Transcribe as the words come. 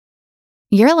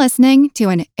You're listening to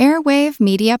an Airwave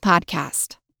Media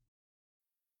Podcast.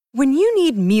 When you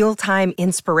need mealtime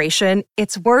inspiration,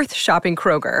 it's worth shopping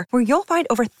Kroger, where you'll find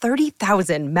over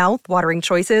 30,000 mouth-watering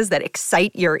choices that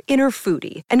excite your inner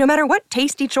foodie. And no matter what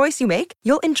tasty choice you make,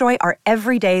 you'll enjoy our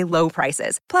everyday low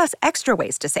prices, plus extra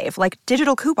ways to save, like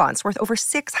digital coupons worth over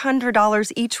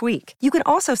 $600 each week. You can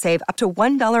also save up to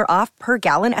 $1 off per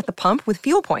gallon at the pump with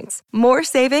fuel points. More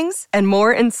savings and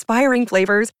more inspiring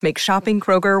flavors make shopping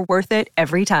Kroger worth it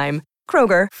every time.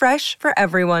 Kroger, fresh for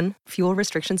everyone. Fuel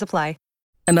restrictions apply.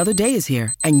 Another day is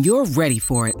here, and you're ready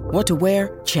for it. What to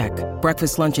wear? Check.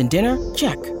 Breakfast, lunch, and dinner?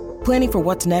 Check. Planning for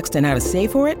what's next and how to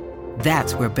save for it?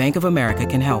 That's where Bank of America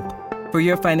can help. For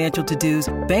your financial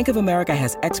to-dos, Bank of America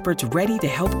has experts ready to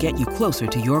help get you closer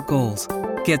to your goals.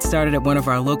 Get started at one of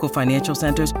our local financial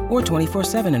centers or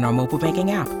 24/7 in our mobile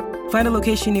banking app. Find a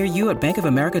location near you at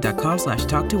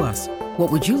bankofamerica.com/talktous.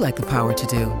 What would you like the power to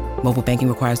do? Mobile banking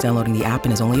requires downloading the app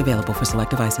and is only available for select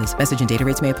devices. Message and data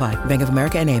rates may apply. Bank of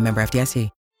America N.A., member FDIC.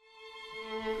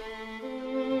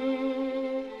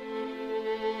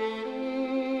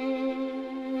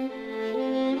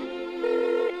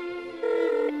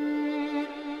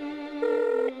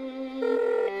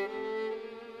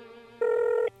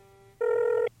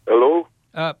 Hello?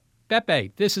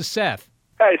 Beppe, this is Seth.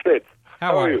 Hi, Seth.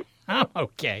 How are you? I'm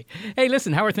okay. Hey,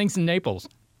 listen, how are things in Naples?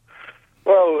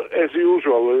 Well, as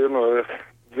usual,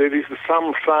 there is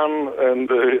some sun and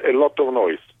a lot of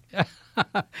noise.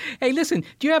 Hey, listen,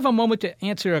 do you have a moment to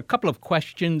answer a couple of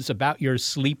questions about your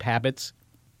sleep habits?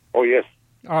 Oh, yes.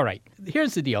 All right.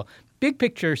 Here's the deal. Big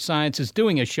Picture Science is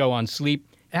doing a show on sleep.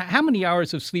 How many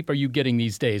hours of sleep are you getting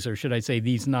these days, or should I say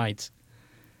these nights?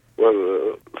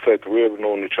 Well, Seth, we have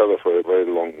known each other for a very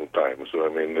long time. So,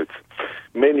 it's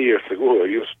many years ago I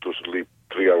used to sleep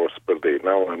 3 hours per day.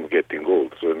 Now I'm getting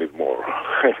old, so I need more.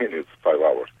 It's 5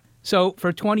 hours. So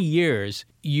for 20 years,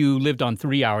 you lived on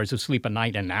 3 hours of sleep a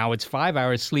night, and now it's 5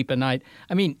 hours sleep a night.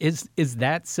 Is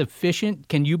that sufficient?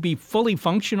 Can you be fully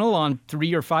functional on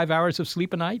 3 or 5 hours of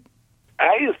sleep a night?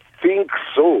 I think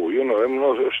so. I'm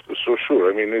not so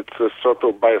sure. It's a sort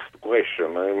of biased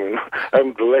question.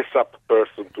 I'm the less apt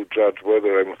person to judge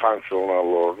whether I'm functional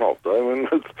or not.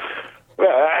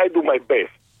 I do my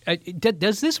best.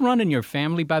 Does this run in your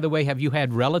family, by the way? Have you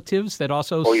had relatives that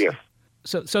also... Oh, yes.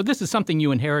 So this is something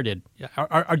you inherited,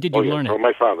 or did you learn it? From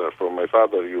my father. My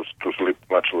father used to sleep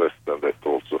much less than that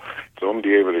also. So on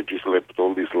the average, he slept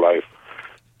all his life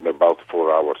about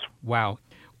 4 hours. Wow.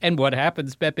 And what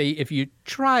happens, Beppe, if you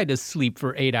try to sleep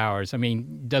for 8 hours?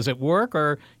 Does it work,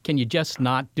 or can you just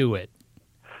not do it?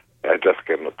 I just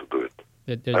cannot do it.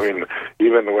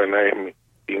 Even when I'm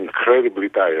incredibly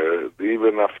tired,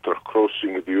 even after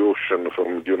crossing the ocean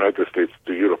from the United States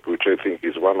to Europe, which I think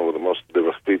is one of the most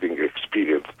devastating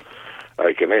experience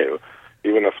I can have,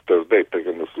 even after that, I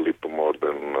cannot sleep more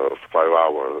than 5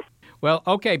 hours. Well,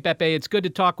 okay, Beppe, it's good to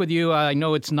talk with you. I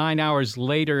know it's 9 hours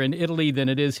later in Italy than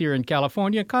it is here in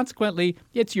California. Consequently,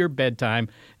 it's your bedtime.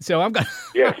 So I'm going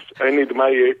Yes, I need my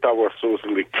 8 hours of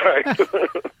sleep, right?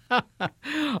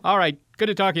 All right. Good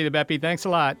to talk to you, Beppe. Thanks a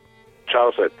lot.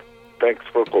 Ciao, Seth. Thanks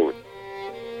for calling.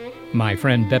 My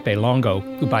friend Beppe Longo,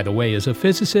 who, by the way, is a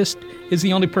physicist, is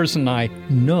the only person I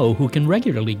know who can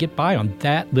regularly get by on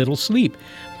that little sleep.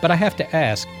 But I have to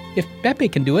ask, if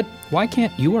Beppe can do it, why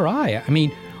can't you or I?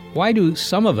 Why do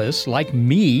some of us, like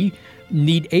me,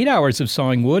 need 8 hours of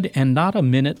sawing wood and not a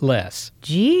minute less?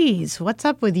 Geez, what's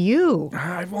up with you?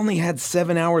 I've only had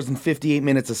 7 hours and 58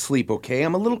 minutes of sleep, okay?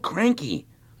 I'm a little cranky.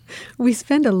 We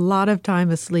spend a lot of time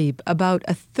asleep, about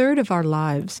a third of our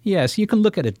lives. Yes, you can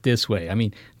look at it this way.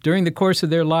 During the course of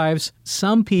their lives,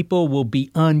 some people will be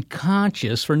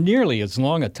unconscious for nearly as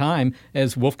long a time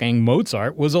as Wolfgang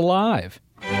Mozart was alive.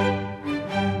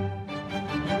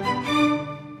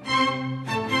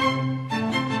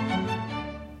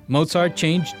 Mozart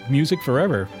changed music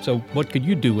forever, so what could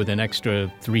you do with an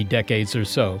extra 3 decades or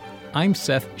so? I'm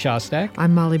Seth Shostak.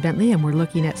 I'm Molly Bentley, and we're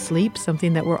looking at sleep,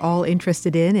 something that we're all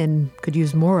interested in and could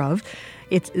use more of.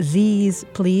 It's Z's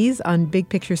Please on Big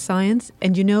Picture Science.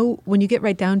 And when you get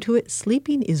right down to it,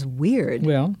 sleeping is weird.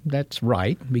 Well, that's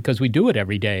right, because we do it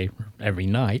every day, every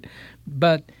night.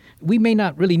 But we may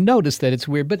not really notice that it's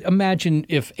weird, but imagine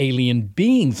if alien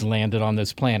beings landed on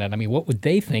this planet. What would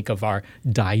they think of our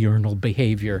diurnal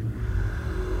behavior?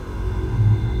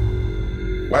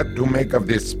 What to make of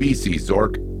this species,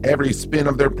 Zork? Every spin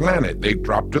of their planet, they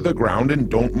drop to the ground and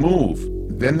don't move.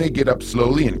 Then they get up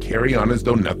slowly and carry on as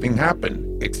though nothing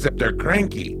happened, except they're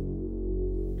cranky.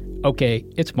 Okay,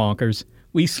 it's bonkers.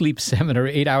 We sleep 7 or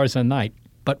 8 hours a night.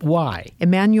 But why?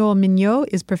 Emmanuel Mignot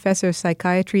is professor of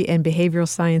psychiatry and behavioral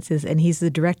sciences, and he's the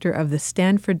director of the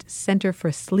Stanford Center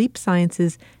for Sleep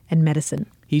Sciences and Medicine.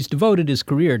 He's devoted his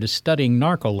career to studying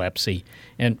narcolepsy,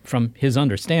 and from his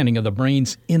understanding of the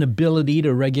brain's inability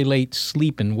to regulate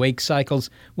sleep and wake cycles,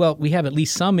 well, we have at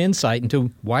least some insight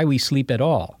into why we sleep at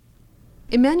all.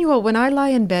 Emmanuel, when I lie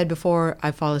in bed before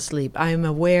I fall asleep, I'm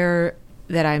aware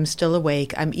that I'm still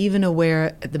awake. I'm even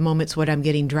aware at the moments when I'm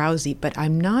getting drowsy, but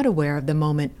I'm not aware of the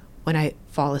moment when I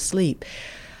fall asleep.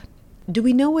 Do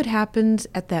we know what happens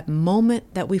at that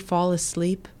moment that we fall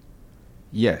asleep?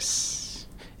 Yes.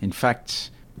 In fact,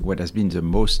 what has been the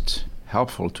most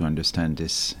helpful to understand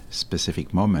this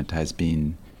specific moment has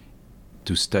been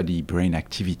to study brain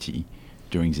activity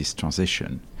during this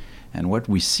transition. And what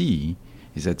we see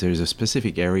is that there is a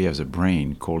specific area of the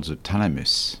brain called the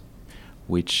thalamus,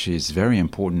 which is very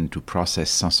important to process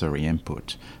sensory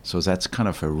input. So that's kind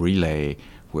of a relay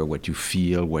where what you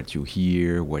feel, what you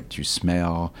hear, what you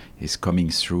smell is coming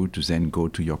through to then go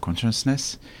to your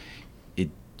consciousness. It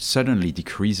suddenly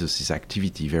decreases this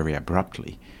activity very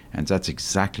abruptly, and that's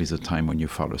exactly the time when you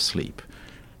fall asleep.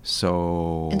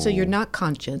 So you're not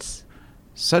conscious.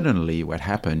 Suddenly what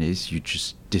happens is you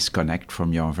just disconnect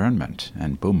from your environment,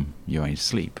 and boom, you're in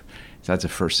sleep. That's the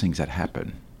first things that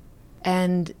happen.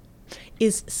 And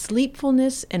is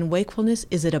sleepfulness and wakefulness,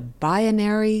 is it a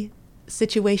binary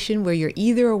situation where you're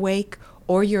either awake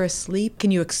or you're asleep?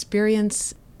 Can you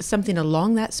experience something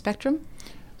along that spectrum?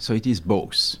 So it is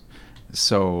both.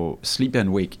 So sleep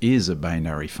and wake is a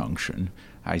binary function.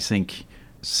 I think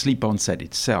sleep onset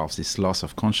itself, this loss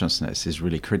of consciousness, is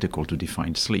really critical to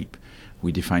define sleep.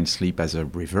 We define sleep as a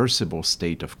reversible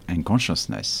state of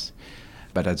unconsciousness.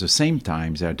 But at the same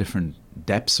time, there are different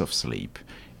depths of sleep,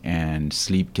 and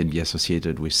sleep can be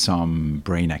associated with some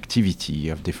brain activity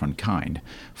of different kind.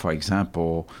 For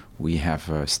example, we have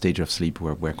a stage of sleep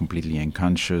where we're completely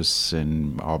unconscious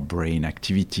and our brain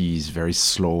activity is very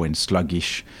slow and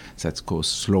sluggish. That's called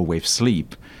slow wave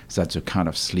sleep. That's the kind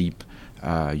of sleep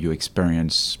you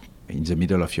experience in the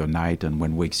middle of your night, and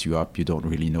when it wakes you up, you don't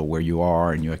really know where you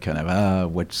are, and you're kind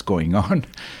of, what's going on?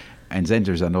 And then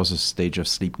there's another stage of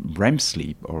sleep, REM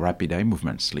sleep, or rapid eye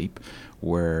movement sleep,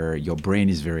 where your brain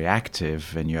is very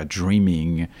active and you are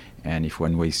dreaming, and if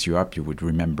one wakes you up, you would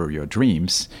remember your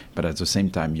dreams, but at the same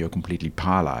time, you're completely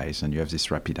paralyzed and you have these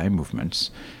rapid eye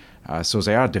movements. So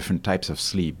there are different types of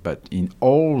sleep, but in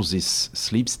all these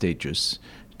sleep stages,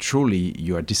 truly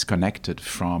you are disconnected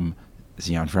from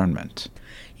the environment.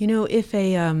 You know, if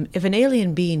an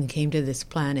alien being came to this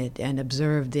planet and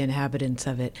observed the inhabitants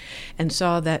of it and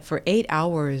saw that for 8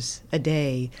 hours a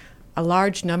day, a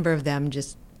large number of them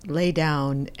just lay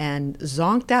down and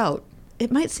zonked out,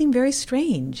 it might seem very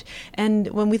strange. And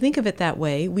when we think of it that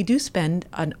way, we do spend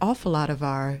an awful lot of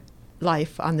our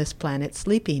life on this planet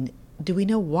sleeping. Do we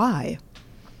know why?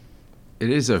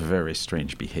 It is a very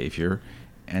strange behavior,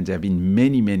 and there have been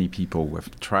many, many people who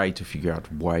have tried to figure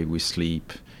out why we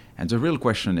sleep. And the real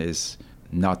question is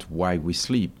not why we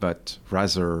sleep, but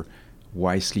rather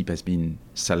why sleep has been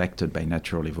selected by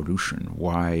natural evolution,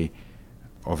 why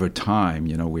over time,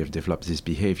 we have developed this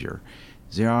behavior.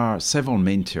 There are several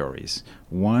main theories.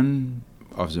 One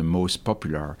of the most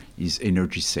popular is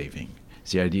energy saving.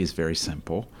 The idea is very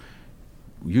simple.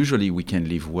 Usually we can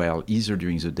live well either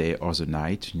during the day or the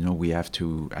night. We have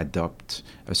to adopt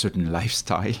a certain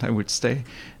lifestyle, I would say,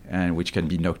 and which can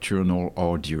be nocturnal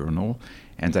or diurnal.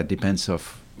 And that depends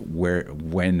of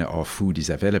when our food is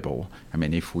available. I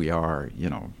mean, if we are,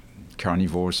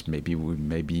 carnivores,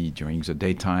 maybe during the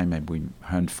daytime and we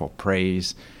hunt for prey,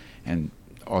 and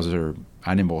other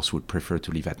animals would prefer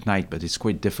to live at night, but it's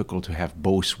quite difficult to have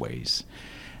both ways.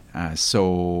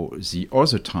 So the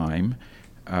other time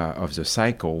of the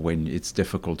cycle, when it's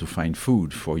difficult to find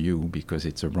food for you because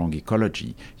it's a wrong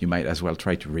ecology, you might as well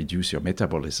try to reduce your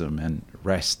metabolism and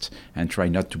rest and try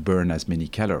not to burn as many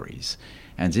calories.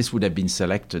 And this would have been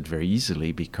selected very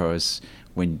easily because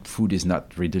when food is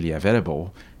not readily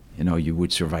available, you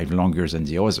would survive longer than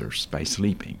the others by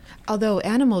sleeping. Although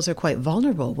animals are quite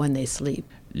vulnerable when they sleep.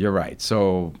 You're right.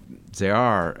 So there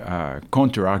are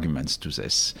counter-arguments to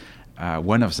this.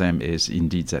 One of them is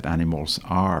indeed that animals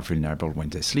are vulnerable when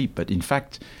they sleep. But in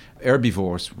fact,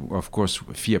 herbivores, of course,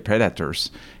 fear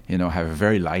predators, have a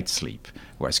very light sleep,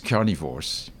 whereas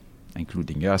carnivores,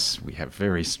 including us, we have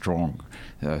very strong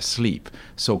sleep.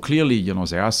 So clearly,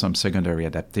 there are some secondary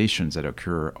adaptations that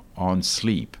occur on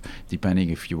sleep, depending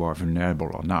if you are vulnerable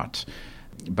or not.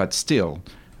 But still,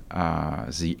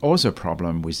 the other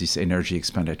problem with this energy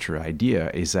expenditure idea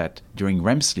is that during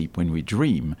REM sleep, when we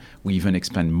dream, we even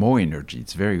expend more energy.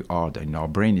 It's very odd, and our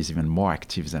brain is even more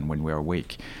active than when we're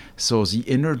awake. So the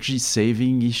energy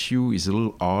saving issue is a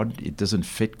little odd. It doesn't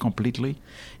fit completely.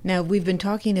 Now, we've been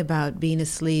talking about being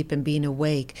asleep and being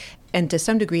awake, and to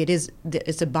some degree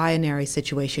it's a binary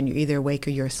situation. You're either awake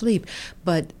or you're asleep,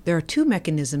 but there are two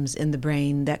mechanisms in the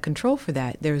brain that control for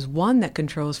that. There's one that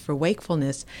controls for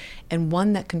wakefulness and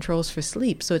one that controls for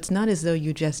sleep. So it's not as though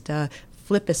you just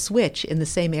flip a switch in the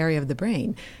same area of the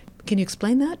brain. Can you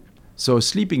explain that? So a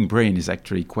sleeping brain is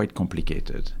actually quite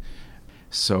complicated.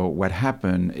 So what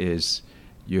happens is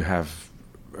you have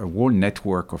a whole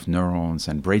network of neurons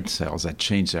and brain cells that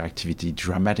change their activity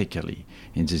dramatically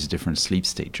in these different sleep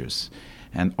stages.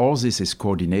 And all this is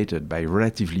coordinated by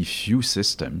relatively few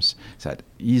systems that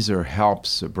either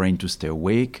helps the brain to stay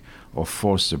awake or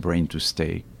force the brain to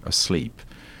stay asleep.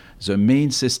 The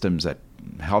main systems that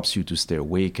helps you to stay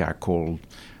awake are called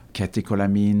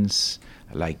catecholamines,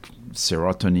 like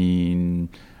serotonin,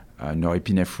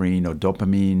 norepinephrine or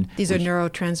dopamine. These are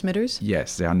neurotransmitters?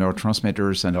 Yes, they are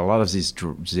neurotransmitters, and a lot of these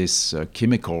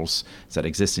chemicals that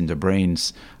exist in the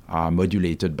brains are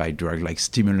modulated by drugs like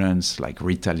stimulants, like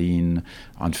Ritalin,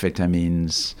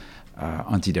 amphetamines,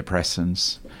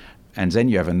 antidepressants. And then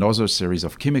you have another series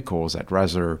of chemicals that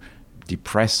rather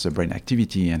depress the brain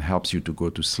activity and helps you to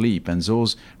go to sleep, and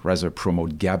those rather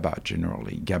promote GABA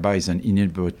generally. GABA is an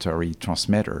inhibitory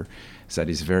transmitter that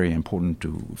is very important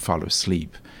to fall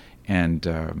asleep. And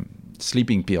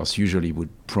sleeping pills usually would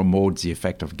promote the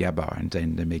effect of GABA, and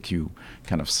then they make you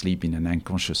kind of sleep in an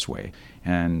unconscious way.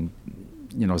 And,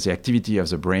 the activity of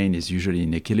the brain is usually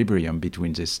in equilibrium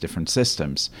between these different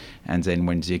systems. And then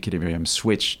when the equilibrium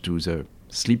switches to the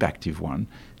sleep-active one,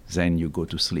 then you go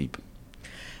to sleep.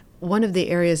 One of the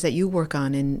areas that you work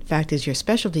on, in fact, is your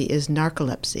specialty, is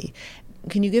narcolepsy.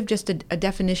 Can you give just a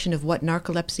definition of what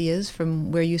narcolepsy is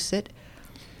from where you sit?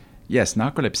 Yes,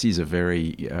 narcolepsy is a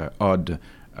very odd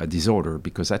disorder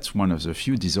because that's one of the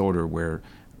few disorders where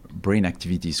brain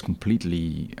activity is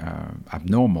completely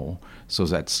abnormal, so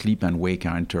that sleep and wake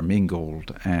are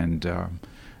intermingled, and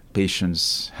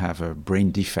patients have a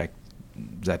brain defect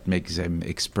that makes them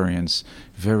experience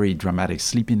very dramatic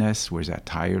sleepiness, where they're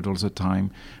tired all the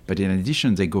time. But in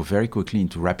addition, they go very quickly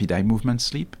into rapid eye movement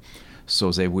sleep,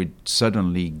 so they would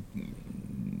suddenly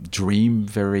dream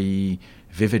very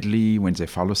vividly when they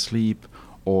fall asleep,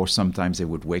 or sometimes they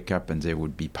would wake up and they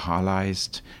would be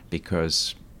paralyzed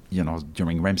because,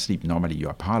 during REM sleep, normally you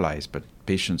are paralyzed, but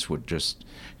patients would just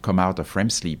come out of REM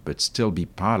sleep but still be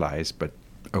paralyzed but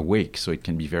awake, so it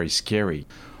can be very scary.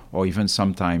 Or even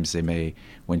sometimes they may,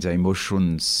 when their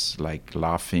emotions like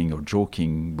laughing or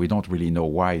joking, we don't really know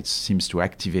why, it seems to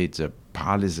activate the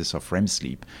paralysis of REM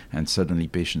sleep, and suddenly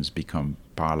patients become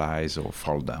paralyzed or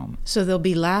fall down. So they'll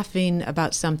be laughing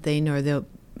about something, or they'll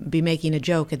be making a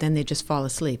joke, and then they just fall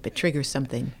asleep. It triggers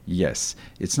something. Yes.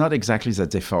 It's not exactly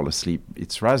that they fall asleep.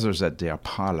 It's rather that they are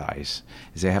paralyzed.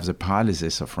 They have the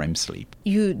paralysis of REM sleep.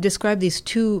 You describe these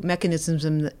two mechanisms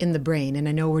in the brain, and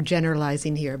I know we're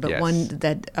generalizing here, but yes. One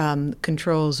that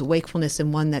controls wakefulness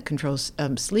and one that controls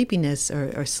sleepiness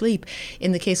or sleep.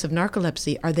 In the case of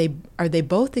narcolepsy, are they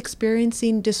both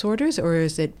experiencing disorders, or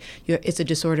is it's a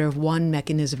disorder of one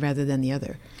mechanism rather than the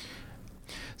other?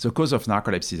 The cause of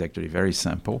narcolepsy is actually very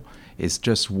simple. It's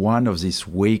just one of these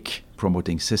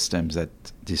wake-promoting systems that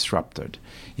disrupted.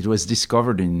 It was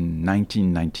discovered in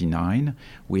 1999.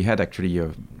 We had actually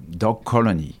a dog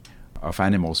colony of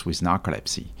animals with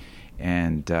narcolepsy.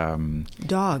 And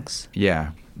dogs?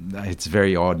 Yeah, it's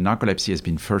very odd. Narcolepsy has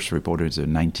been first reported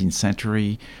in the 19th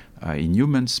century in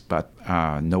humans, but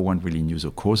no one really knew the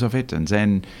cause of it. And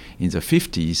then in the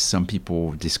 50s, some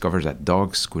people discovered that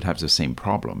dogs could have the same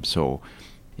problem. So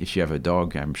if you have a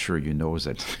dog, I'm sure you know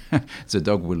that the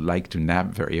dog would like to nap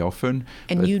very often.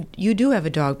 And you do have a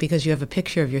dog because you have a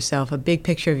picture of yourself, a big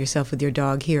picture of yourself with your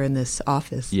dog here in this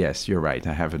office. Yes, you're right.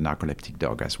 I have a narcoleptic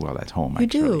dog as well at home, you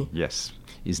actually. You do? Yes.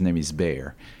 His name is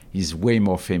Bear. He's way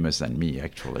more famous than me,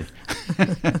 actually.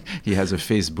 He has a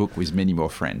Facebook with many more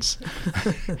friends.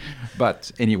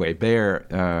 But anyway, Bear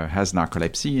has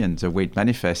narcolepsy, and the way it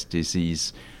manifests is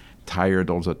he's tired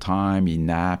all the time. He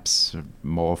naps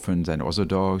more often than other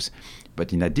dogs.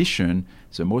 But in addition,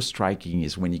 the most striking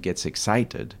is when he gets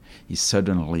excited, he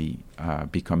suddenly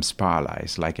becomes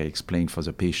paralyzed, like I explained for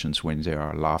the patients when they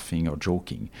are laughing or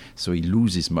joking. So he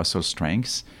loses muscle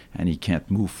strength and he can't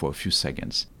move for a few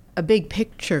seconds. A big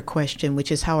picture question,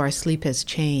 which is how our sleep has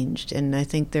changed. And I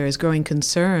think there is growing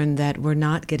concern that we're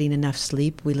not getting enough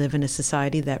sleep. We live in a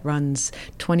society that runs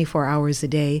 24 hours a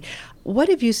day. What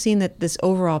have you seen that this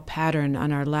overall pattern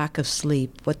on our lack of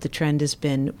sleep, what the trend has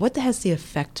been, what has the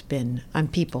effect been on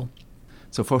people?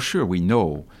 So for sure, we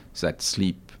know that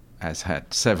sleep has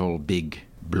had several big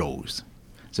blows.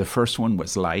 The first one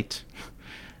was light.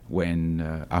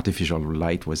 when artificial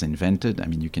light was invented. I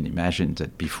mean, you can imagine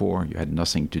that before you had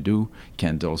nothing to do,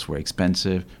 candles were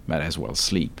expensive, might as well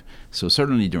sleep. So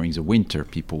certainly during the winter,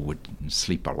 people would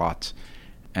sleep a lot.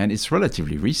 And it's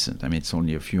relatively recent. I mean, it's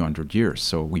only a few hundred years.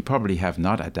 So we probably have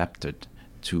not adapted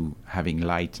to having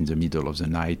light in the middle of the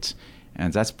night.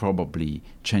 And that's probably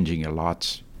changing a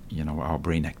lot, our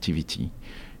brain activity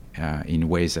in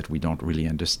ways that we don't really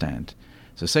understand.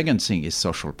 The second thing is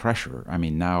social pressure. I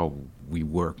mean, now we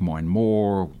work more and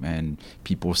more, and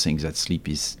people think that sleep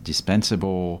is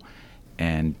dispensable.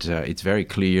 And it's very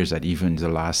clear that even the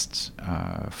last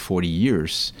 40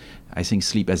 years, I think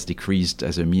sleep has decreased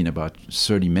as a mean about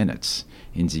 30 minutes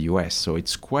in the US. So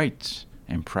it's quite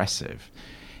impressive.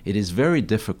 It is very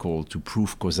difficult to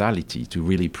prove causality, to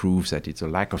really prove that it's a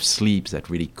lack of sleep that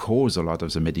really cause a lot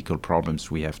of the medical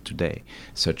problems we have today,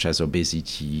 such as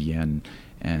obesity and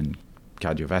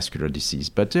cardiovascular disease.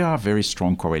 But there are very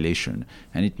strong correlation,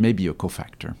 and it may be a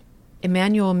cofactor.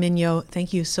 Emmanuel Mignot,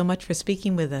 thank you so much for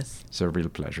speaking with us. It's a real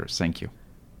pleasure. Thank you.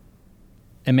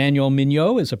 Emmanuel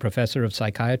Mignot is a professor of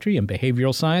psychiatry and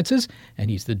behavioral sciences, and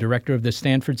he's the director of the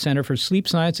Stanford Center for Sleep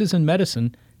Sciences and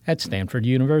Medicine at Stanford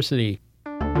University.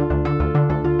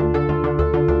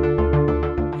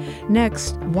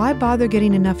 Next, why bother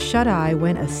getting enough shut-eye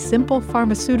when a simple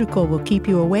pharmaceutical will keep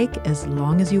you awake as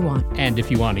long as you want? And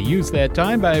if you want to use that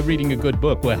time by reading a good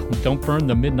book, well, don't burn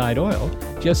the midnight oil.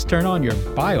 Just turn on your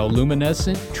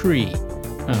bioluminescent tree.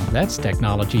 Oh, that's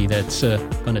technology that's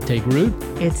going to take root.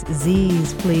 It's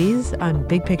Z's, please, on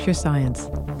Big Picture Science.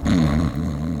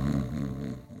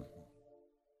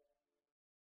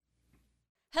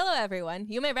 Hello, everyone.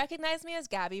 You may recognize me as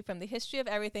Gabby from the History of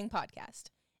Everything podcast.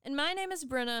 And my name is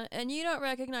Brenna, and you don't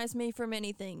recognize me from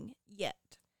anything yet.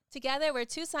 Together, we're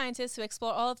two scientists who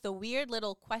explore all of the weird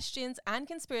little questions and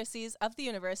conspiracies of the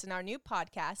universe in our new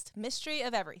podcast, Mystery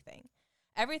of Everything.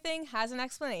 Everything has an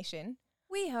explanation.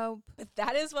 We hope.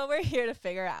 That is what we're here to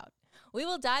figure out. We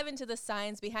will dive into the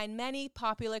science behind many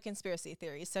popular conspiracy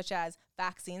theories, such as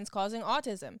vaccines causing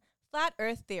autism, flat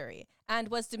Earth theory, and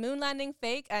was the moon landing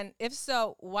fake? And if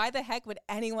so, why the heck would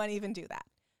anyone even do that?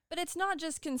 But it's not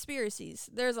just conspiracies.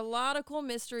 There's a lot of cool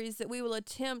mysteries that we will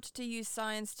attempt to use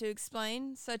science to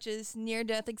explain, such as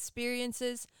near-death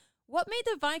experiences, what made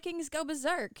the Vikings go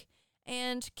berserk,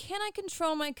 and can I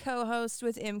control my co-host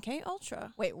with MK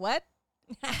Ultra? Wait, what?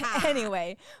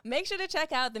 Anyway, make sure to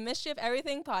check out the Mystery of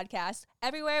Everything podcast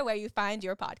everywhere where you find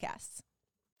your podcasts.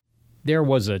 There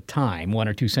was a time 1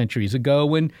 or 2 centuries ago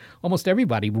when almost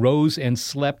everybody rose and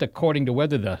slept according to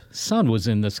whether the sun was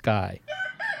in the sky.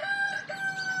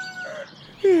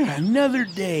 Another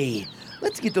day.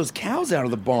 Let's get those cows out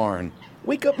of the barn.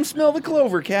 Wake up and smell the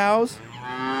clover, cows.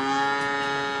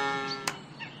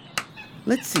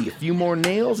 Let's see, a few more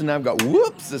nails and I've got,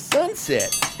 whoops, a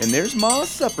sunset. And there's Ma's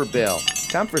supper bell.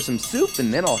 Time for some soup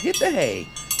and then I'll hit the hay,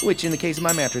 which in the case of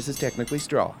my mattress is technically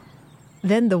straw.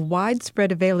 Then the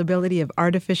widespread availability of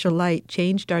artificial light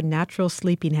changed our natural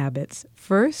sleeping habits.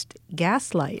 First,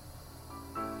 gaslight.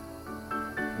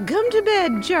 Come to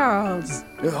bed, Charles.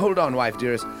 Hold on, wife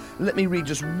dearest. Let me read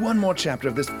just one more chapter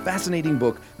of this fascinating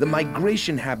book, The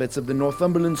Migration Habits of the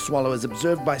Northumberland Swallow as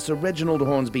Observed by Sir Reginald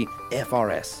Hornsby,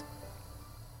 FRS.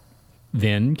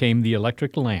 Then came the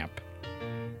electric lamp.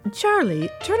 Charlie,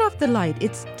 turn off the light.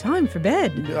 It's time for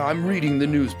bed. I'm reading the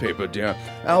newspaper, dear.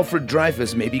 Alfred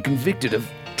Dreyfus may be convicted of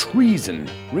treason.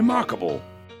 Remarkable.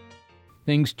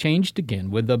 Things changed again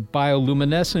with the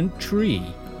bioluminescent tree.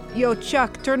 Yo,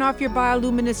 Chuck, turn off your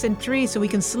bioluminescent tree so we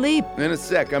can sleep. In a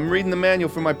sec, I'm reading the manual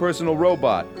for my personal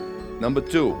robot. Number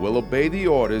 2, will obey the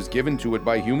orders given to it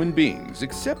by human beings,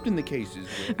 except in the cases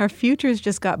where... Our futures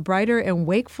just got brighter and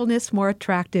wakefulness more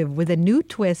attractive with a new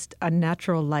twist on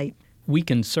natural light. We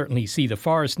can certainly see the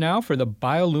forest now for the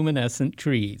bioluminescent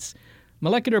trees.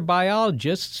 Molecular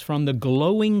biologists from the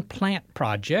Glowing Plant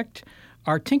Project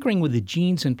are tinkering with the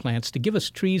genes in plants to give us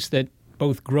trees that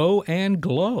both grow and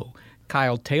glow.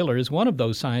 Kyle Taylor is one of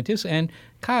those scientists. And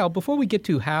Kyle, before we get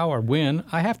to how or when,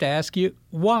 I have to ask you,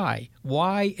 why?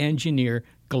 Why engineer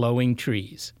glowing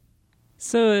trees?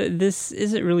 So this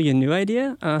isn't really a new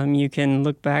idea. You can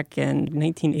look back in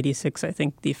 1986, I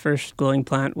think the first glowing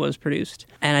plant was produced.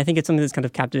 And I think it's something that's kind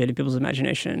of captivated people's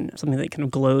imagination. Something that kind of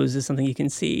glows is something you can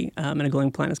see. And a glowing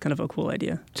plant is kind of a cool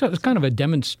idea. So it's kind of a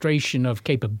demonstration of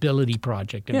capability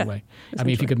project in a way. I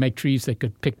mean, if you could make trees that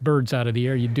could pick birds out of the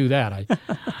air, you'd do that.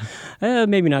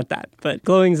 Maybe not that. But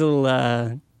glowing's a little,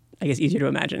 I guess, easier to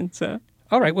imagine. So.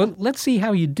 All right, well, let's see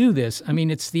how you do this. I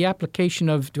mean, it's the application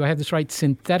of, do I have this right,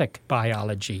 synthetic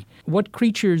biology. What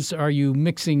creatures are you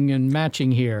mixing and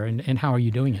matching here, and how are you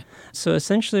doing it? So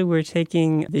essentially, we're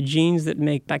taking the genes that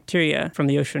make bacteria from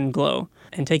the ocean glow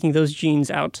and taking those genes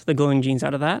out, the glowing genes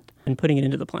out of that, and putting it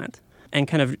into the plant and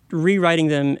kind of rewriting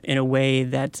them in a way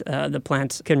that the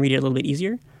plant can read it a little bit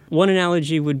easier. One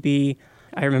analogy would be,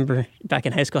 I remember back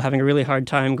in high school having a really hard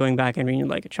time going back and reading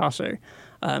like Chaucer,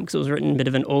 because it was written in a bit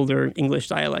of an older English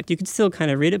dialect. You could still kind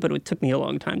of read it, but it took me a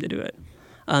long time to do it.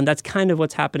 That's kind of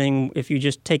what's happening if you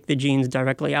just take the genes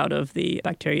directly out of the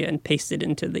bacteria and paste it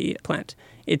into the plant.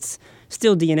 It's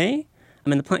still DNA. I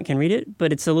mean, the plant can read it,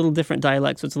 but it's a little different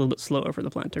dialect, so it's a little bit slower for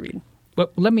the plant to read. Well,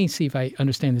 let me see if I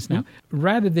understand this now. Mm-hmm.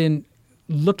 Rather than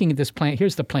looking at this plant,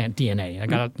 here's the plant DNA. I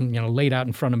got it laid out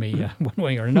in front of me one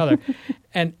way or another.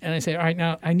 and I say, all right,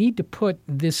 now I need to put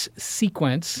this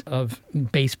sequence of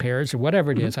base pairs or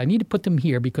whatever it is, I need to put them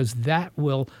here because that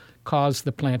will cause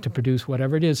the plant to produce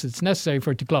whatever it is that's necessary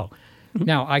for it to glow.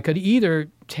 Now, I could either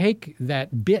take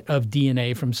that bit of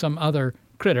DNA from some other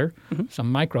critter,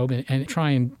 some microbe, and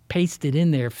try and paste it in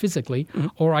there physically,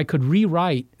 or I could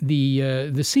rewrite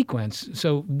the sequence.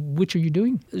 So which are you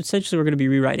doing? Essentially, we're going to be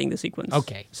rewriting the sequence.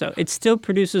 Okay. So it still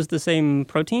produces the same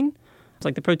protein. It's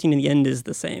like the protein in the end is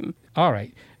the same. All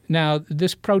right. Now,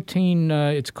 this protein,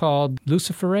 it's called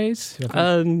luciferase?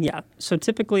 Yeah. So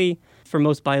typically, for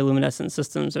most bioluminescent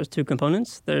systems, there's two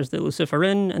components. There's the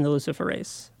luciferin and the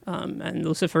luciferase. And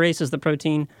luciferase is the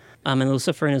protein, and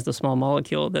luciferin is the small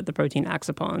molecule that the protein acts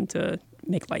upon to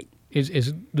make light.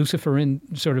 Is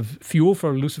luciferin sort of fuel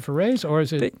for luciferase, or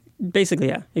is it? Basically,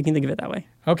 yeah. You can think of it that way.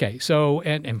 Okay. So,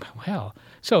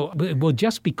 well,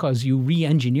 just because you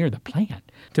re-engineer the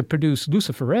plant to produce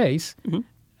luciferase,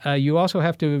 you also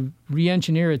have to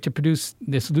re-engineer it to produce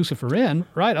this luciferin,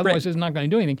 right? Otherwise, it's not going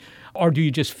to do anything. Or do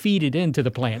you just feed it into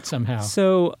the plant somehow?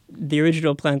 So the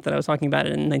original plant that I was talking about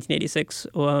in 1986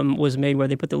 was made where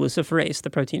they put the luciferase,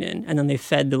 the protein, in, and then they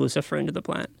fed the luciferin to the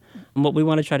plant. And what we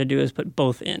want to try to do is put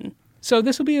both in. So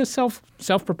this will be a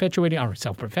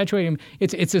self-perpetuating.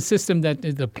 It's a system that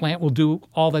the plant will do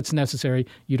all that's necessary.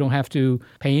 You don't have to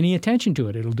pay any attention to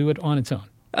it. It'll do it on its own.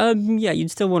 Yeah,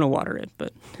 you'd still want to water it,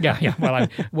 but... Yeah, well,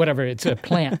 whatever its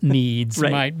plant needs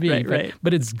might be. Right.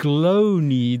 But its glow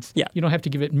needs, yeah. You don't have to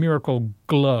give it miracle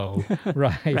glow,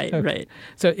 right? Right.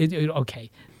 So, okay.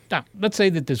 Now, let's say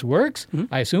that this works.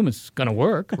 I assume it's going to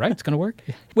work, right? It's going to work.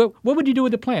 Well, what would you do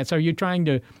with the plants? Are you trying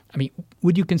to,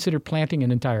 would you consider planting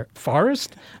an entire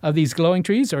forest of these glowing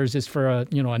trees, or is this for a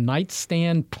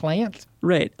nightstand plant?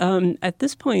 Right. At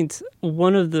this point,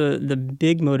 one of the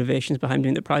big motivations behind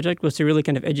doing the project was to really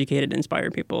kind of educate and inspire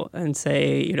people and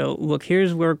say, look,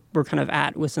 here's where we're kind of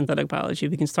at with synthetic biology.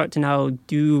 We can start to now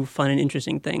do fun and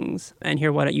interesting things. And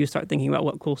here, why don't you start thinking about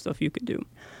what cool stuff you could do?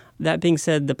 That being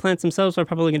said, the plants themselves are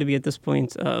probably going to be at this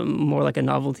point more like a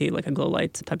novelty, like a glow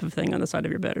light type of thing on the side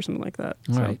of your bed or something like that.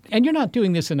 Right. And you're not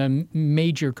doing this in a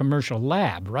major commercial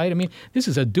lab, right? This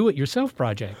is a do-it-yourself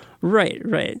project.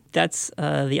 Right. That's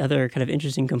the other kind of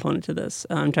interesting component to this.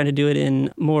 I'm trying to do it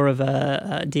in more of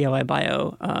a DIY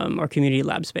bio or community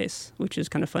lab space, which is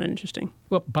kind of fun and interesting.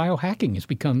 Well, biohacking has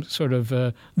become sort of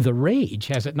the rage,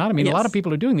 has it not? Yes. A lot of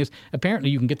people are doing this. Apparently,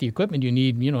 you can get the equipment you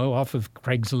need, off of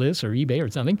Craigslist or eBay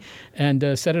or something,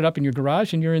 and set it up in your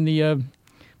garage, and you're in the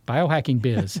biohacking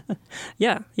biz.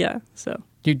 Yeah. So,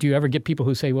 do you ever get people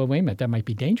who say, well, wait a minute, that might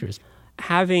be dangerous?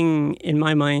 Having, in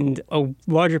my mind, a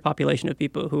larger population of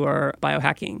people who are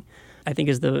biohacking, I think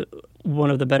is one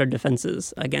of the better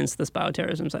defenses against this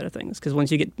bioterrorism side of things. Because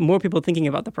once you get more people thinking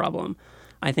about the problem,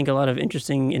 I think a lot of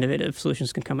interesting, innovative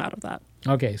solutions can come out of that.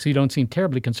 Okay, so you don't seem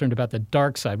terribly concerned about the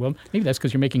dark side. Well, maybe that's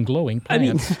because you're making glowing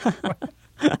plants.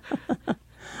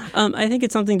 I think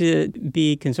it's something to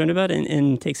be concerned about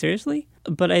and take seriously.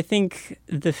 But I think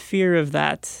the fear of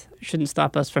that shouldn't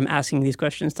stop us from asking these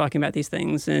questions, talking about these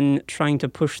things, and trying to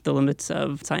push the limits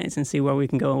of science and see where we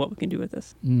can go and what we can do with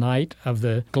this. Night of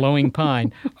the glowing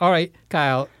pine. All right,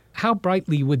 Kyle, how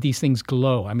brightly would these things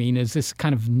glow? Is this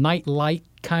kind of night light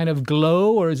kind of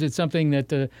glow, or is it something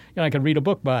that I could read a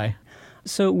book by?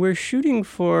 So we're shooting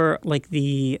for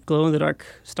the glow-in-the-dark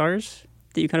stars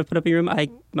that you kind of put up in your room. I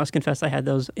must confess I had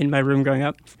those in my room growing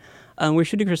up. We're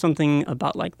shooting for something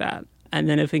about like that. And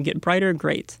then if we can get brighter,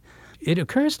 great. It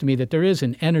occurs to me that there is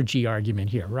an energy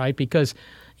argument here, right? Because,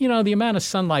 the amount of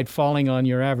sunlight falling on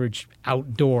your average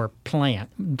outdoor plant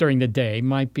during the day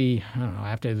might be,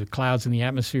 after the clouds in the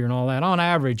atmosphere and all that, on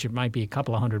average, it might be a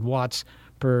couple of 100 watts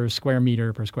per square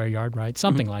meter, per square yard, right?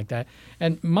 Something like that.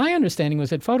 And my understanding was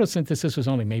that photosynthesis was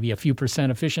only maybe a few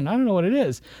 % efficient. I don't know what it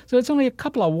is. So it's only a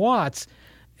couple of watts.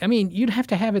 I mean, you'd have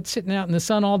to have it sitting out in the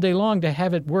sun all day long to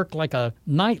have it work like a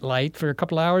night light for a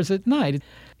couple of hours at night.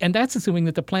 And that's assuming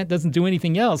that the plant doesn't do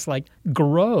anything else like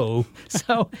grow.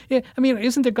 So, I mean,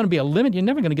 isn't there going to be a limit? You're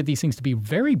never going to get these things to be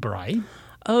very bright.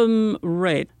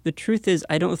 Right. The truth is,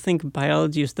 I don't think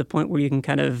biology is the point where you can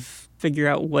kind of figure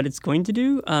out what it's going to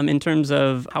do in terms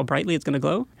of how brightly it's going to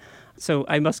glow. So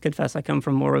I must confess I come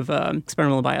from more of an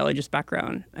experimental biologist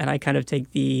background, and I kind of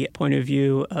take the point of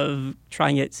view of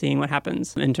trying it, seeing what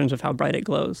happens in terms of how bright it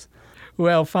glows.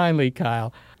 Well, finally,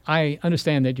 Kyle, I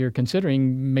understand that you're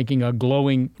considering making a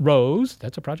glowing rose.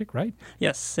 That's a project, right?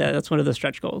 Yes, that's one of the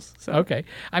stretch goals. So. Okay.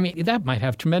 I mean, that might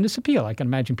have tremendous appeal. I can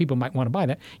imagine people might want to buy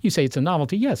that. You say it's a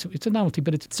novelty. Yes, it's a novelty,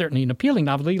 but it's certainly an appealing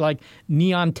novelty like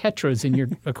neon tetras in your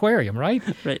aquarium, right?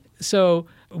 Right. So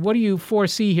what do you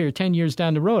foresee here 10 years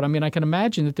down the road? I mean, I can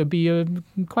imagine that there'll be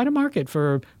quite a market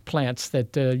for plants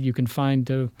that you can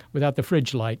find without the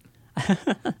fridge light.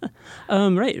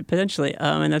 Right, potentially.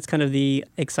 And that's kind of the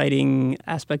exciting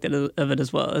aspect of it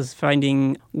as well, is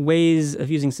finding ways of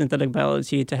using synthetic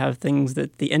biology to have things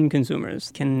that the end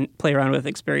consumers can play around with,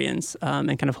 experience, and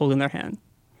kind of hold in their hand.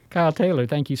 Kyle Taylor,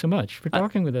 thank you so much for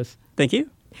talking with us. Thank you.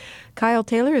 Kyle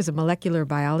Taylor is a molecular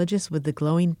biologist with the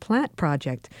Glowing Plant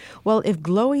Project. Well, if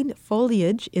glowing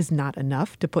foliage is not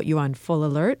enough to put you on full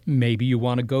alert, maybe you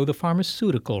want to go the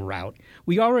pharmaceutical route.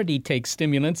 We already take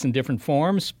stimulants in different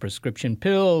forms, prescription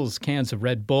pills, cans of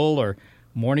Red Bull, or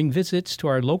morning visits to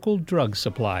our local drug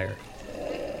supplier.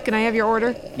 Can I have your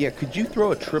order? Yeah, could you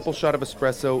throw a triple shot of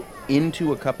espresso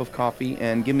into a cup of coffee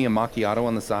and give me a macchiato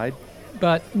on the side?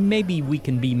 But maybe we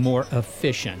can be more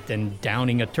efficient in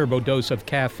downing a turbo dose of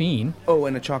caffeine. Oh,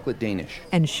 and a chocolate Danish.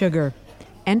 And sugar.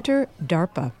 Enter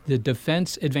DARPA, the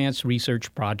Defense Advanced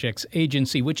Research Projects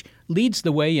Agency, which leads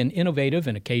the way in innovative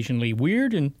and occasionally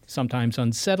weird and sometimes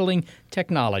unsettling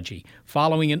technology,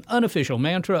 following an unofficial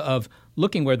mantra of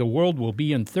looking where the world will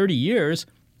be in 30 years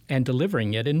and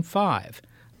delivering it in 5.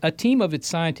 A team of its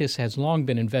scientists has long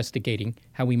been investigating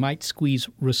how we might squeeze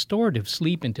restorative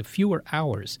sleep into fewer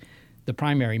hours. The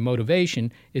primary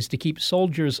motivation is to keep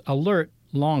soldiers alert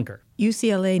longer.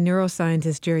 UCLA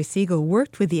neuroscientist Jerry Siegel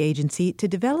worked with the agency to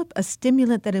develop a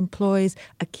stimulant that employs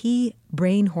a key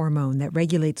brain hormone that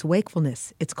regulates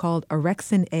wakefulness. It's called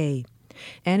orexin A.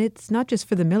 And it's not just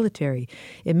for the military.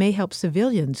 It may help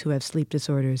civilians who have sleep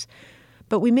disorders.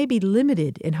 But we may be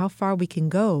limited in how far we can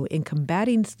go in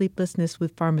combating sleeplessness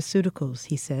with pharmaceuticals,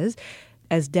 he says,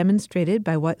 as demonstrated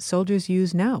by what soldiers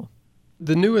use now.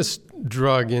 The newest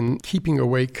drug in keeping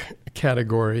awake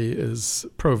category is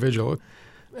Provigil,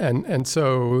 and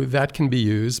so that can be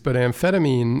used, but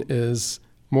amphetamine is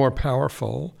more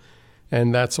powerful,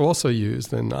 and that's also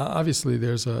used. And obviously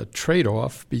there's a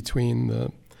trade-off between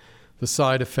the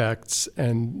side effects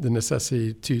and the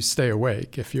necessity to stay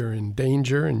awake. If you're in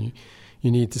danger and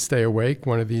you need to stay awake,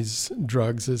 one of these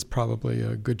drugs is probably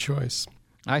a good choice.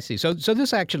 I see. So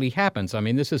this actually happens. I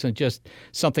mean, this isn't just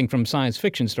something from science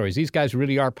fiction stories. These guys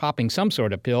really are popping some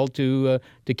sort of pill to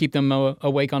keep them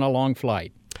awake on a long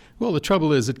flight. Well, the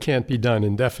trouble is it can't be done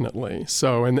indefinitely.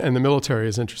 So, and the military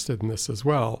is interested in this as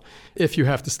well. If you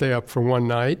have to stay up for one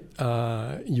night,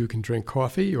 you can drink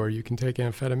coffee, or you can take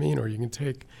amphetamine, or you can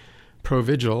take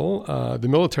Provigil. The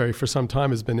military for some time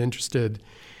has been interested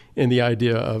in the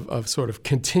idea of sort of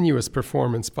continuous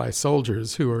performance by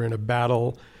soldiers who are in a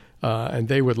battle, and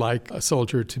they would like a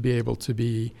soldier to be able to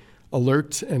be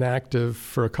alert and active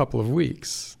for a couple of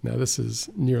weeks. Now, this is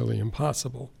nearly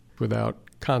impossible without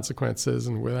consequences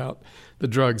and without the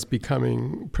drugs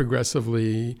becoming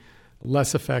progressively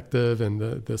less effective and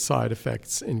the side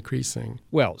effects increasing.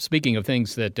 Well, speaking of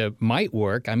things that might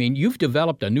work, I mean, you've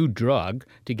developed a new drug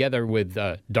together with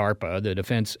DARPA, the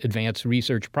Defense Advanced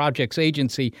Research Projects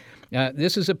Agency.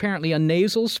 This is apparently a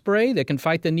nasal spray that can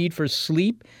fight the need for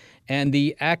sleep, and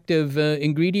the active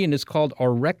ingredient is called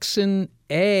orexin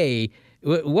A.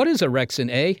 What is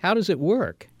orexin A? How does it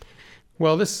work?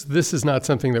 Well, this is not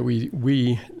something that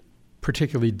we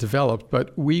particularly developed,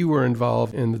 but we were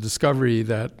involved in the discovery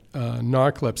that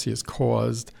narcolepsy is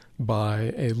caused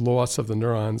by a loss of the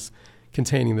neurons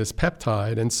containing this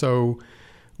peptide. And so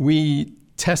we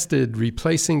tested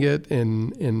replacing it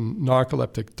in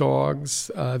narcoleptic dogs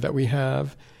that we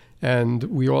have. And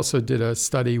we also did a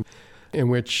study in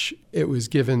which it was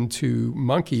given to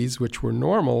monkeys, which were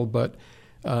normal, but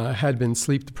had been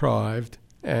sleep deprived,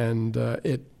 and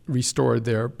it restored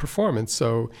their performance.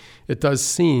 So it does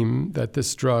seem that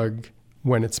this drug,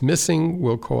 when it's missing,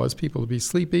 will cause people to be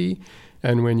sleepy,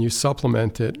 and when you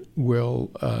supplement it,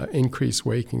 will increase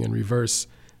waking and reverse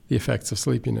the effects of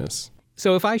sleepiness.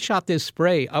 So if I shot this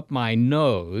spray up my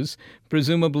nose,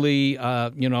 presumably,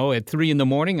 at 3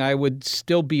 a.m, I would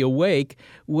still be awake.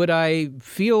 Would I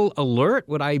feel alert?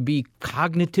 Would I be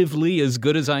cognitively as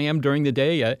good as I am during the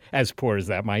day, as poor as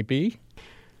that might be?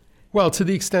 Well, to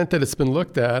the extent that it's been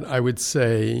looked at, I would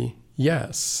say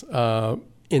yes.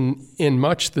 In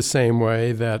much the same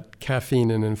way that caffeine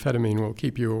and amphetamine will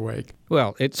keep you awake.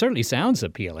 Well, it certainly sounds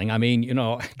appealing. I mean,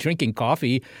 drinking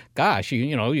coffee, gosh,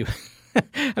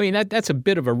 I mean, that's a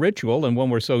bit of a ritual, and one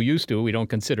we're so used to, we don't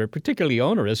consider it particularly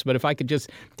onerous. But if I could just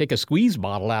take a squeeze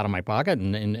bottle out of my pocket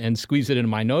and squeeze it into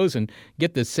my nose and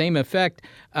get the same effect,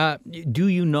 do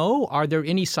you know, are there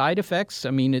any side effects?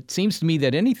 I mean, it seems to me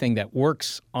that anything that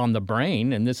works on the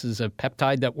brain, and this is a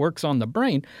peptide that works on the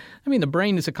brain, I mean, the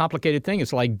brain is a complicated thing.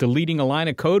 It's like deleting a line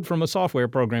of code from a software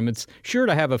program. It's sure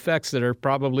to have effects that are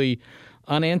probably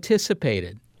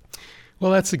unanticipated.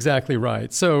 Well, that's exactly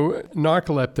right. So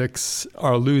narcoleptics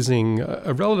are losing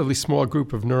a relatively small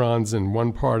group of neurons in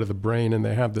one part of the brain, and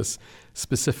they have this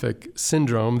specific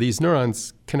syndrome. These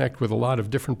neurons connect with a lot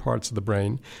of different parts of the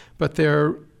brain, but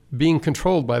they're being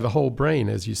controlled by the whole brain,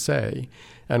 as you say.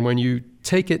 And when you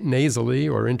take it nasally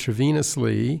or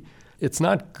intravenously, it's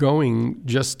not going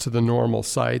just to the normal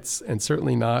sites and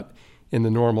certainly not in the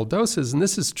normal doses. And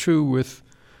this is true with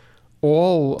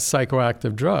all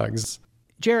psychoactive drugs.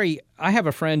 Jerry, I have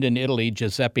a friend in Italy,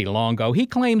 Giuseppe Longo. He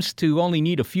claims to only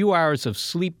need a few hours of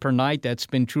sleep per night. That's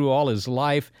been true all his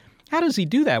life. How does he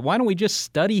do that? Why don't we just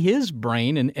study his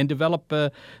brain and develop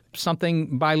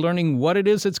something by learning what it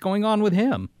is that's going on with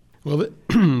him? Well,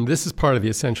 this is part of the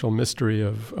essential mystery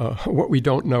of what we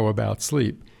don't know about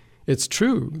sleep. It's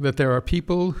true that there are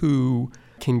people who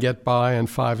can get by on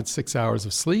 5 and 6 hours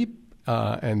of sleep,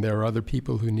 and there are other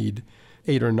people who need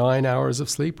 8 or 9 hours of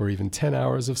sleep or even 10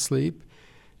 hours of sleep.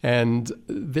 And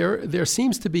there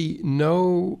seems to be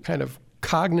no kind of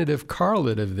cognitive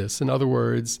correlate of this. In other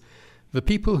words, the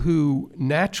people who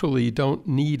naturally don't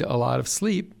need a lot of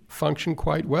sleep function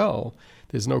quite well.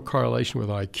 There's no correlation with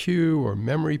IQ or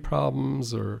memory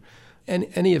problems or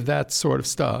any of that sort of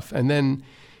stuff. And then,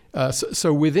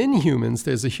 so within humans,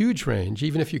 there's a huge range.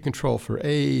 Even if you control for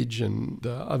age and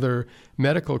other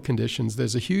medical conditions,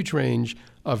 there's a huge range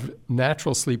of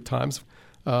natural sleep times.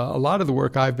 A lot of the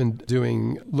work I've been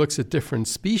doing looks at different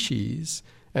species,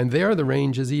 and there the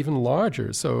range is even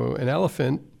larger. So an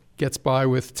elephant gets by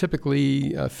with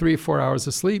typically 3 or 4 hours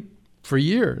of sleep for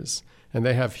years, and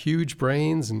they have huge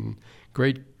brains and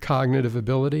great cognitive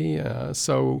ability.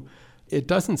 So it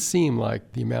doesn't seem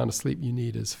like the amount of sleep you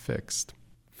need is fixed.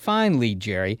 Finally,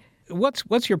 Jerry,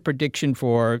 what's your prediction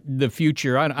for the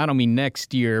future? I don't mean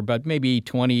next year, but maybe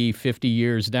 20, 50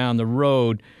 years down the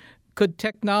road. Could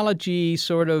technology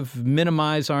sort of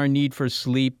minimize our need for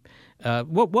sleep?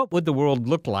 What would the world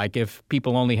look like if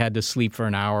people only had to sleep for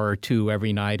an hour or two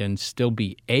every night and still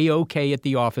be A-OK at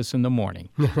the office in the morning?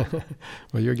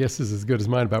 Well, your guess is as good as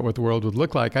mine about what the world would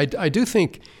look like. I do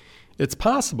think it's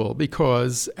possible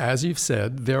because, as you've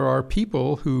said, there are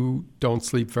people who don't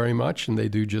sleep very much and they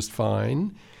do just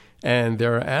fine. And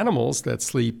there are animals that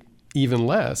sleep even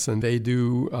less and they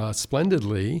do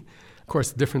splendidly. Of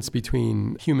course, the difference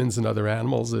between humans and other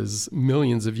animals is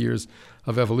millions of years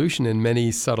of evolution and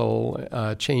many subtle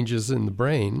changes in the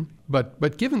brain.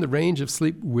 But given the range of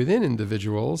sleep within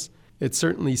individuals, it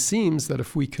certainly seems that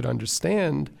if we could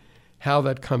understand how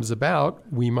that comes about,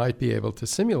 we might be able to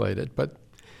simulate it. But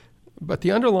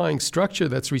the underlying structure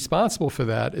that's responsible for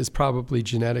that is probably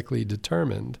genetically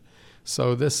determined.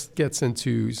 So this gets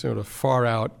into sort of far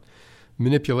out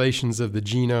manipulations of the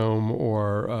genome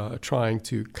or trying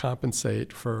to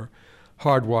compensate for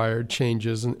hardwired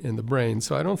changes in the brain.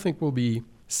 So I don't think we'll be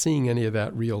seeing any of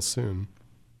that real soon.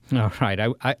 All right.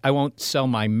 I won't sell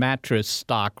my mattress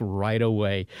stock right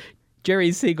away.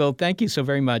 Jerry Siegel, thank you so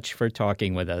very much for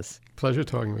talking with us. Pleasure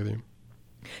talking with you.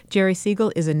 Jerry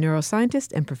Siegel is a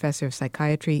neuroscientist and professor of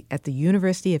psychiatry at the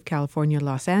University of California,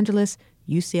 Los Angeles,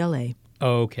 UCLA.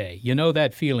 Okay. You know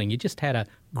that feeling. You just had a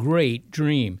great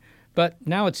dream. But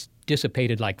now it's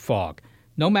dissipated like fog.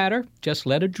 No matter, just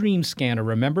let a dream scanner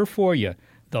remember for you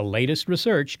the latest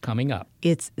research coming up.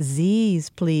 It's Z's,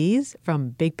 please,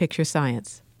 from Big Picture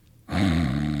Science.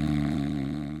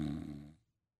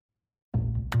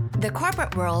 The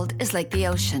corporate world is like the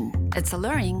ocean. It's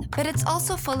alluring, but it's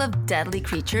also full of deadly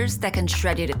creatures that can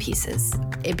shred you to pieces.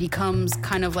 It becomes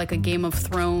kind of like a Game of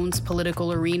Thrones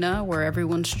political arena where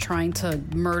everyone's trying to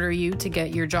murder you to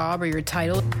get your job or your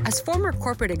title. As former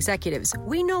corporate executives,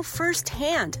 we know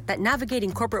firsthand that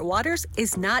navigating corporate waters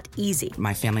is not easy.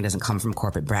 My family doesn't come from a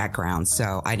corporate background,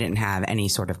 so I didn't have any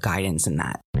sort of guidance in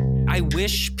that. I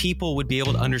wish people would be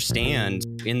able to understand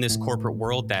in this corporate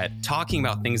world that talking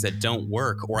about things that don't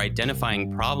work or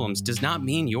identifying problems does not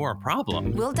mean you're a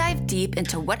problem. We'll dive deep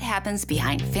into what happens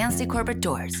behind fancy corporate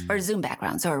doors or Zoom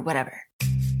backgrounds or whatever.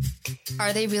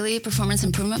 Are they really performance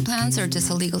improvement plans or just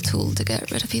a legal tool to get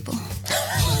rid of people?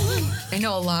 I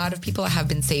know a lot of people have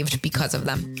been saved because of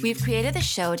them. We've created the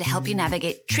show to help you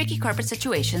navigate tricky corporate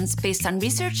situations based on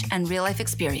research and real-life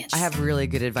experience. I have really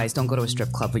good advice. Don't go to a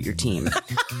strip club with your team.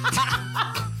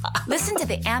 Listen to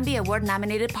the Ambie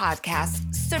Award-nominated podcast,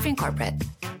 Surfing Corporate.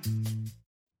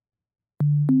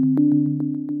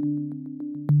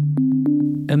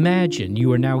 Imagine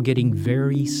you are now getting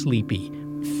very sleepy.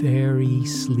 Very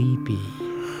sleepy.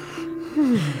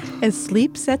 As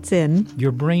sleep sets in,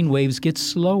 your brain waves get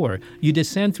slower. You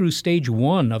descend through stage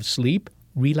 1 of sleep,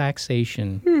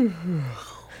 relaxation.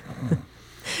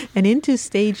 And into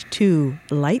stage 2,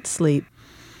 light sleep.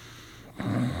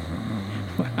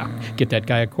 Get that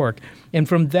guy a cork. And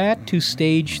from that to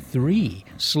stage 3,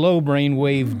 slow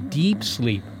brainwave, deep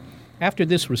sleep. After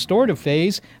this restorative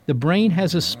phase, the brain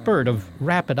has a spurt of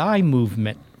rapid eye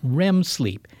movement, REM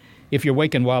sleep. If you're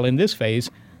wakened while in this phase,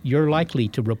 you're likely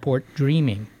to report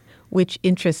dreaming. Which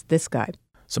interests this guy.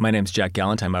 So my name's Jack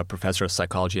Gallant. I'm a professor of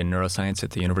psychology and neuroscience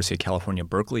at the University of California,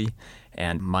 Berkeley.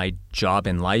 And my job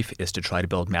in life is to try to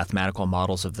build mathematical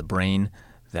models of the brain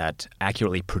that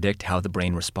accurately predict how the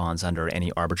brain responds under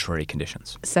any arbitrary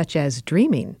conditions. Such as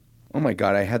dreaming. Oh my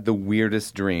God, I had the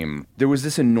weirdest dream. There was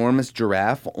this enormous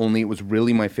giraffe, only it was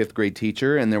really my 5th grade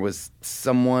teacher, and there was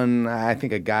someone, I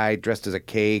think a guy dressed as a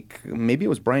cake. Maybe it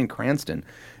was Bryan Cranston.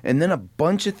 And then a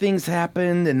bunch of things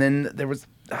happened, and then there was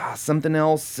something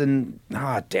else, and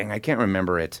dang, I can't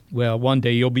remember it. Well, one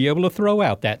day you'll be able to throw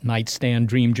out that nightstand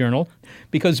dream journal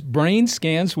because brain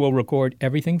scans will record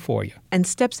everything for you. And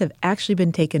steps have actually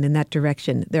been taken in that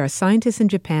direction. There are scientists in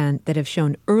Japan that have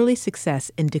shown early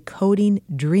success in decoding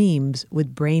dreams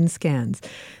with brain scans.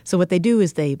 So what they do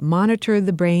is they monitor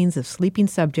the brains of sleeping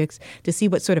subjects to see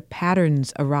what sort of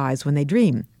patterns arise when they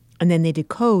dream. And then they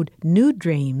decode new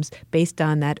dreams based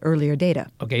on that earlier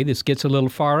data. Okay, this gets a little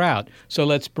far out. So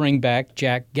let's bring back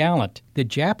Jack Gallant. The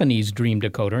Japanese dream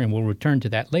decoder, and we'll return to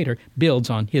that later, builds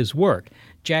on his work.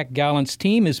 Jack Gallant's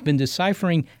team has been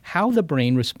deciphering how the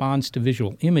brain responds to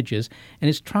visual images and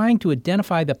is trying to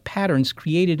identify the patterns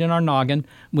created in our noggin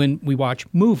when we watch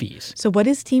movies. So what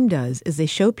his team does is they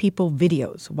show people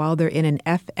videos while they're in an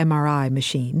fMRI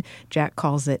machine. Jack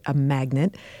calls it a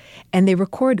magnet. And they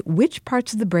record which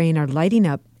parts of the brain are lighting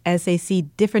up as they see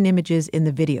different images in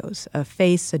the videos, a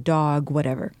face, a dog,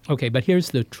 whatever. Okay, but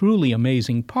here's the truly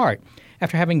amazing part.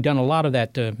 After having done a lot of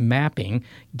that mapping,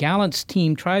 Gallant's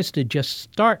team tries to just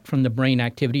start from the brain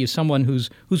activity of someone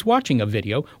who's watching a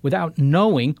video without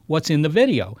knowing what's in the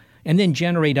video, and then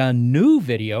generate a new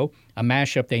video, a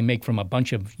mashup they make from a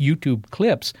bunch of YouTube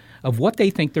clips of what they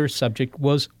think their subject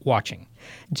was watching.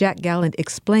 Jack Gallant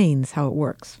explains how it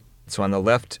works. So on the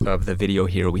left of the video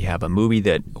here, we have a movie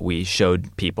that we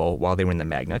showed people while they were in the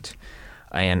magnet.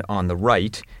 And on the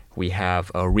right, we have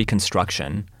a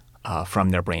reconstruction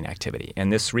from their brain activity.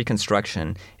 And this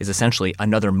reconstruction is essentially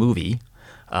another movie.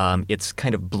 It's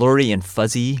kind of blurry and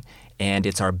fuzzy, and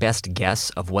it's our best guess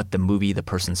of what the movie the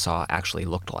person saw actually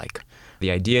looked like. The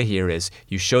idea here is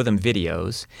you show them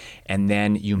videos, and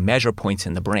then you measure points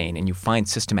in the brain, and you find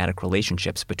systematic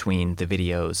relationships between the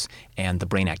videos and the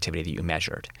brain activity that you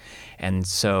measured. And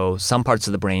so some parts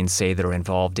of the brain, say, that are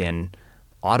involved in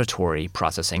auditory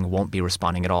processing won't be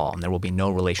responding at all, and there will be no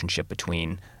relationship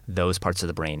between those parts of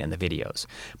the brain and the videos.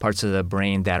 Parts of the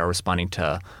brain that are responding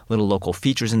to little local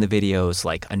features in the videos,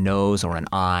 like a nose or an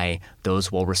eye,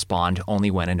 those will respond only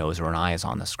when a nose or an eye is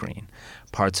on the screen.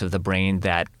 Parts of the brain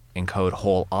that encode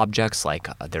whole objects, like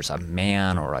there's a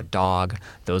man or a dog,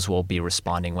 those will be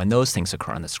responding when those things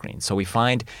occur on the screen. So we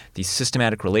find these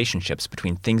systematic relationships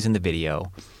between things in the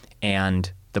video and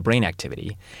the brain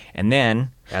activity. And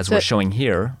then, as we're showing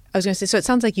here... I was going to say, so it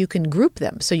sounds like you can group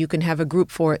them. So you can have a group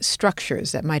for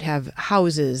structures that might have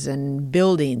houses and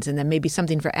buildings, and then maybe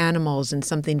something for animals and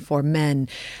something for men.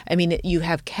 I mean, you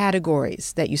have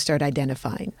categories that you start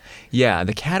identifying. Yeah,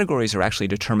 the categories are actually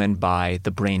determined by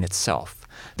the brain itself.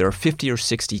 There are 50 or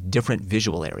 60 different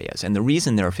visual areas. And the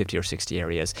reason there are 50 or 60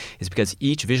 areas is because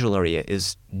each visual area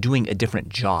is doing a different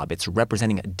job. It's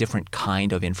representing a different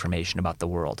kind of information about the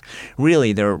world.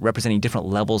 Really, they're representing different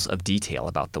levels of detail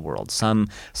about the world. Some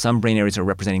brain areas are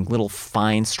representing little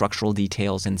fine structural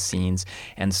details in scenes,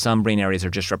 and some brain areas are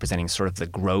just representing sort of the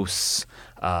gross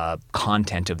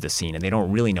content of the scene, and they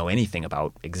don't really know anything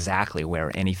about exactly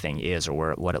where anything is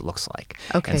or what it looks like.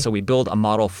 Okay. And so we build a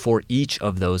model for each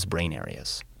of those brain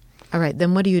areas. All right,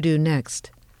 then what do you do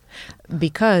next?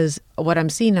 because what I'm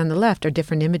seeing on the left are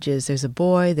different images. There's a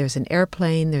boy, there's an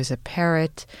airplane, there's a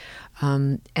parrot,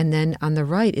 and then on the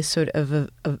right is sort of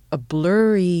a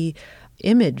blurry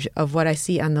image of what I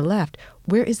see on the left.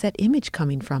 Where is that image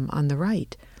coming from on the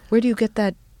right? Where do you get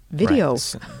that video?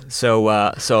 Right.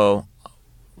 So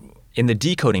in the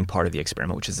decoding part of the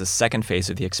experiment, which is the second phase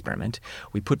of the experiment,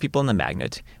 we put people in the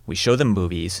magnet, we show them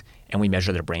movies, and we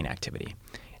measure their brain activity.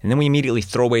 And then we immediately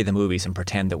throw away the movies and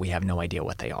pretend that we have no idea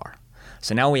what they are.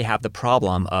 So now we have the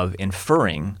problem of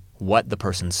inferring what the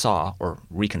person saw or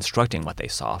reconstructing what they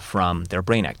saw from their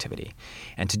brain activity.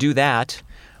 And to do that,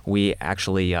 we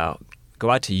actually go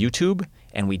out to YouTube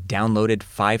and we downloaded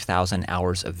 5,000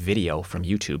 hours of video from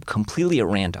YouTube completely at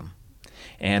random.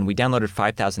 And we downloaded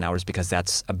 5,000 hours because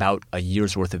that's about a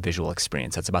year's worth of visual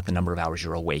experience. That's about the number of hours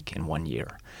you're awake in 1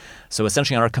 year. So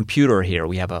essentially on our computer here,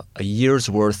 we have a year's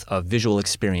worth of visual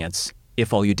experience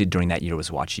if all you did during that year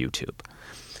was watch YouTube.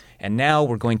 And now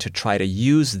we're going to try to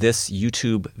use this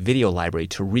YouTube video library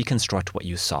to reconstruct what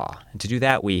you saw. And to do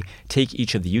that, we take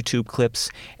each of the YouTube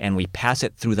clips and we pass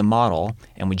it through the model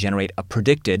and we generate a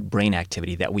predicted brain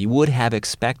activity that we would have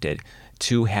expected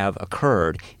to have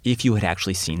occurred if you had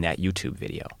actually seen that YouTube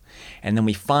video. And then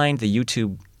we find the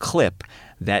YouTube clip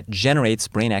that generates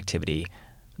brain activity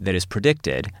that is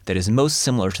predicted, that is most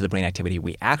similar to the brain activity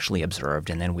we actually observed,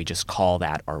 and then we just call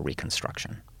that our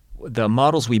reconstruction. The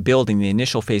models we build in the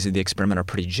initial phase of the experiment are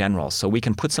pretty general. So we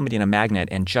can put somebody in a magnet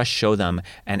and just show them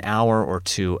an hour or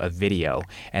two of video.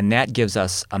 And that gives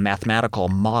us a mathematical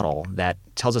model that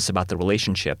tells us about the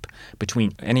relationship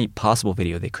between any possible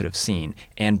video they could have seen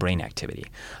and brain activity.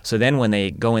 So then when they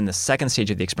go in the second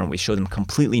stage of the experiment, we show them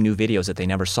completely new videos that they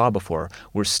never saw before.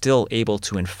 We're still able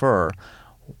to infer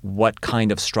what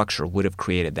kind of structure would have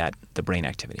created the brain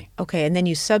activity. Okay, and then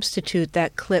you substitute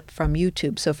that clip from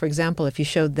YouTube. So, for example, if you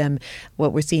showed them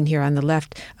what we're seeing here on the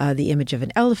left, the image of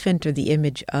an elephant or the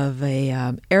image of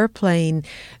a airplane,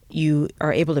 you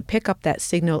are able to pick up that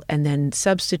signal and then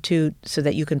substitute so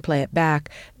that you can play it back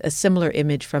a similar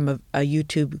image from a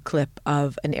YouTube clip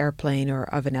of an airplane or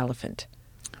of an elephant.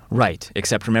 Right,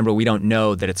 except remember, we don't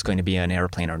know that it's going to be an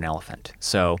airplane or an elephant.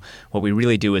 So what we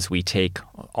really do is we take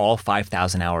all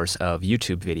 5,000 hours of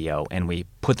YouTube video and we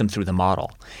put them through the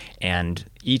model. And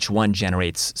each one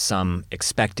generates some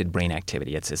expected brain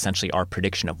activity. It's essentially our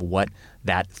prediction of what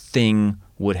that thing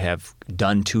would have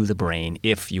done to the brain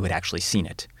if you had actually seen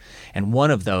it. And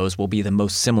one of those will be the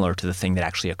most similar to the thing that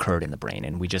actually occurred in the brain.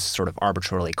 And we just sort of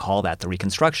arbitrarily call that the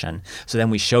reconstruction. So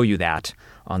then we show you that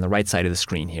on the right side of the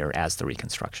screen here as the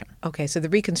reconstruction. Okay, so the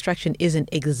reconstruction isn't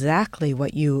exactly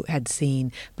what you had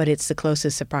seen, but it's the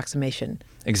closest approximation.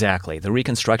 Exactly. The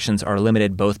reconstructions are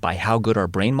limited both by how good our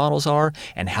brain models are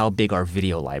and how big our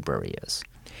video library is.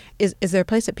 Is there a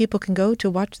place that people can go to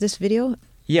watch this video?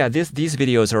 Yeah, these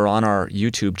videos are on our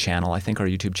YouTube channel. I think our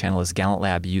YouTube channel is Gallant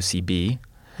Lab UCB.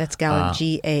 That's Gallant,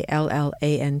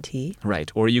 Gallant.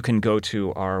 Right. Or you can go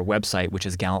to our website, which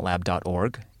is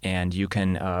gallantlab.org, and you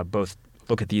can both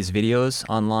look at these videos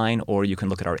online, or you can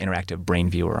look at our interactive brain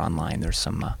viewer online. There's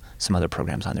some other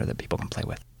programs on there that people can play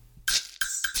with.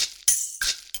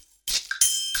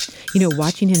 You know,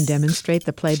 watching him demonstrate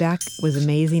the playback was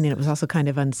amazing, and it was also kind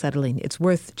of unsettling. It's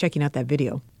worth checking out that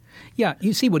video. Yeah,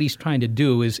 you see what he's trying to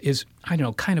do is I don't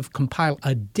know, kind of compile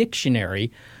a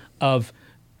dictionary of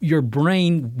your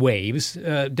brain waves,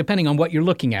 depending on what you're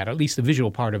looking at least the visual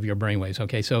part of your brain waves.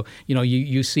 Okay, so, you know,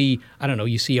 you see, I don't know,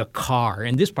 you see a car,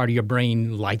 and this part of your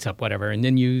brain lights up, whatever, and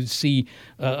then you see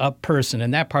a person,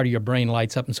 and that part of your brain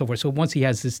lights up, and so forth. So once he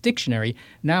has this dictionary,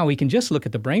 now he can just look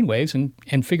at the brain waves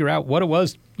and figure out what it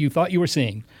was you thought you were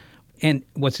seeing. And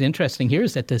what's interesting here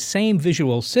is that the same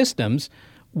visual systems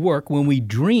work when we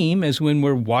dream as when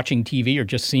we're watching TV or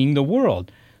just seeing the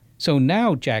world. So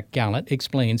now Jack Gallant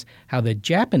explains how the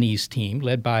Japanese team,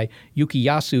 led by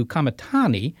Yukiyasu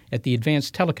Kamitani at the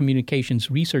Advanced Telecommunications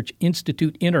Research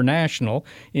Institute International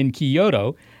in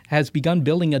Kyoto, has begun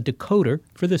building a decoder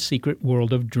for the secret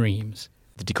world of dreams.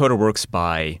 The decoder works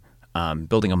by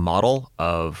building a model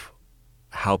of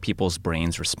how people's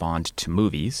brains respond to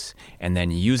movies, and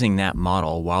then using that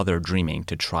model while they're dreaming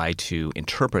to try to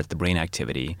interpret the brain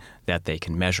activity that they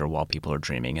can measure while people are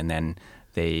dreaming. And then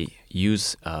they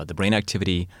use the brain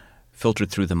activity filtered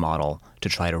through the model to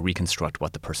try to reconstruct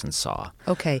what the person saw.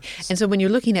 Okay. And so when you're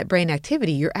looking at brain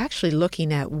you're actually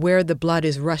looking at where the blood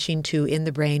is rushing to in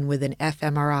the brain with an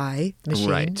fMRI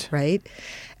machine, right?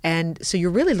 And so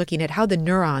you're really looking at how the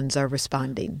neurons are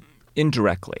responding.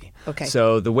 Indirectly. Okay.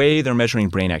 So the way they're measuring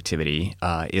brain activity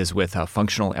is with a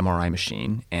functional MRI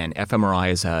machine. And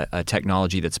fMRI is a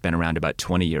technology that's been around about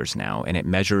 20 years now, and it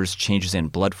measures changes in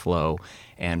blood flow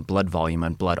and blood volume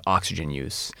and blood oxygen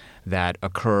use that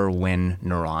occur when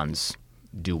neurons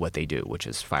do what they do, which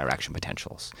is fire action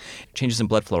potentials. Changes in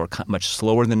blood flow are much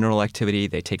slower than neural activity.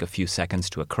 They take a few seconds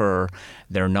to occur.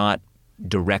 They're not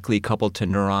directly coupled to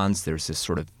neurons. There's this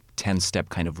sort of 10-step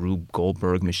kind of Rube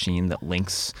Goldberg machine that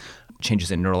links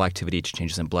changes in neural activity to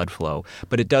changes in blood flow,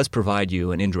 but it does provide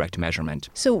you an indirect measurement.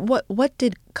 So what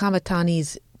did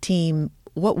Kamatani's team,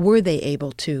 what were they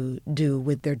able to do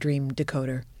with their dream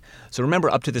decoder? So remember,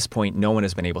 up to this point, no one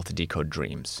has been able to decode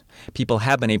dreams. People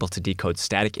have been able to decode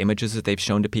static images that they've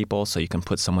shown to people, so you can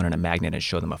put someone in a magnet and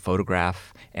show them a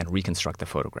photograph and reconstruct the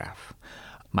photograph.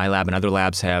 My lab and other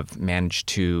labs have managed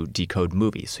to decode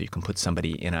movies, so you can put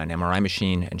somebody in an MRI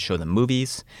machine and show them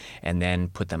movies, and then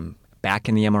put them back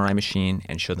in the MRI machine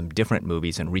and show them different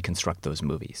movies and reconstruct those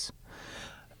movies.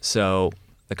 So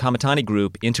the Kamatani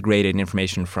group integrated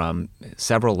information from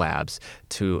several labs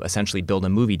to essentially build a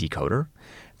movie decoder.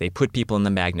 They put people in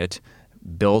the magnet,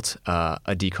 built a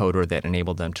decoder that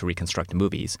enabled them to reconstruct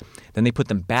movies. Then they put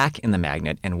them back in the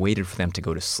magnet and waited for them to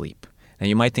go to sleep. Now,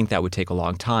 you might think that would take a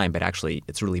long time, but actually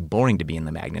it's really boring to be in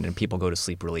the magnet, and people go to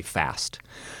sleep really fast.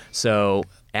 So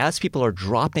as people are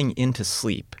dropping into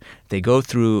sleep, they go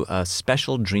through a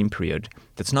special dream period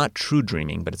that's not true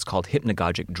dreaming, but it's called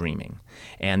hypnagogic dreaming.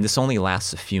 And this only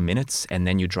lasts a few minutes, and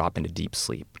then you drop into deep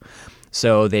sleep.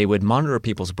 So they would monitor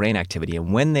people's brain activity,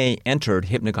 and when they entered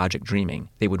hypnagogic dreaming,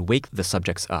 they would wake the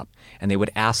subjects up, and they would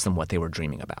ask them what they were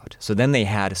dreaming about. So then they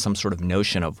had some sort of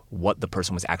notion of what the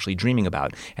person was actually dreaming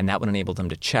about, and that would enable them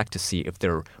to check to see if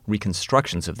their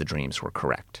reconstructions of the dreams were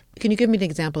correct. Can you give me an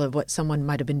example of what someone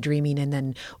might have been dreaming and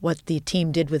then what the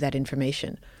team did with that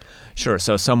information? Sure.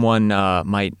 So someone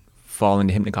might fall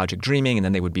into hypnagogic dreaming, and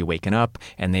then they would be waken up,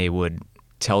 and they would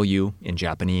tell you in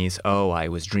Japanese, oh, I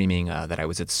was dreaming that I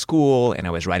was at school and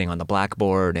I was writing on the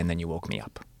blackboard, and then you woke me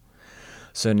up.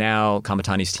 So now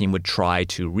Kamatani's team would try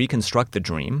to reconstruct the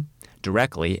dream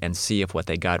directly and see if what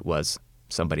they got was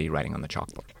somebody writing on the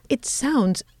chalkboard. It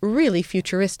sounds really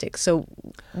futuristic. So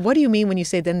what do you mean when you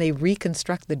say then they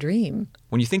reconstruct the dream?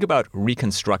 When you think about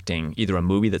reconstructing either a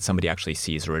movie that somebody actually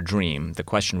sees or a dream, the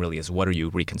question really is, what are you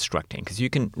reconstructing? Because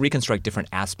you can reconstruct different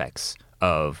aspects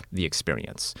of the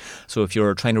experience. So if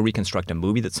you're trying to reconstruct a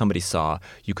movie that somebody saw,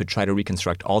 you could try to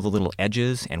reconstruct all the little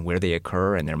edges and where they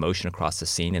occur and their motion across the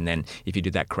scene. And then if you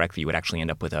did that correctly, you would actually end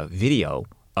up with a video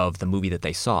of the movie that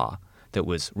they saw that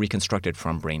was reconstructed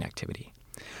from brain activity.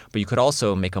 But you could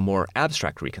also make a more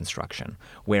abstract reconstruction,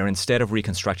 where instead of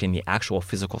reconstructing the actual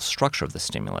physical structure of the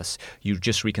stimulus, you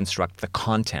just reconstruct the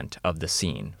content of the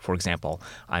scene. For example,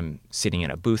 I'm sitting in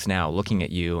a booth now looking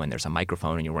at you, and there's a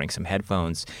microphone, and you're wearing some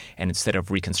headphones, and instead of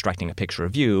reconstructing a picture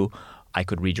of you, I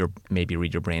could maybe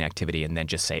read your brain activity and then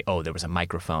just say, oh, there was a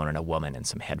microphone and a woman and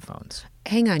some headphones.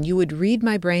 Hang on, you would read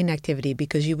my brain activity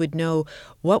because you would know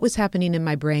what was happening in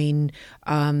my brain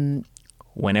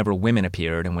whenever women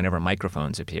appeared and whenever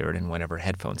microphones appeared and whenever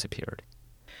headphones appeared.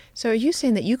 So are you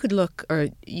saying that you could look, or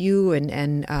you and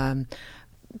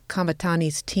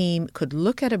Kamatani's team could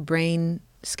look at a brain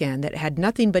scan that had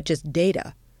nothing but just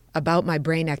data about my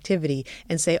brain activity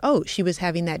and say, oh, she was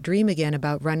having that dream again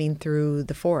about running through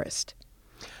the forest?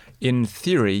 In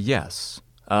theory, yes.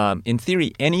 In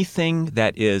theory, anything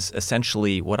that is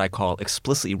essentially what I call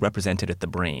explicitly represented at the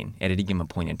brain at any given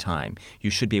point in time, you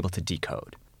should be able to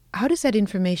decode. How does that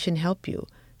information help you?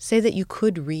 Say that you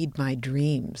could read my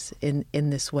dreams in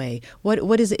this way.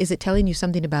 What is it? Is it telling you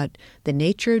something about the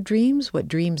nature of dreams, what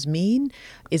dreams mean?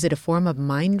 Is it a form of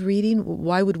mind reading?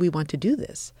 Why would we want to do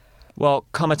this? Well,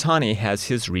 Kamatani has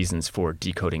his reasons for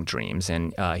decoding dreams,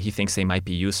 and he thinks they might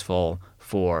be useful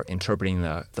for interpreting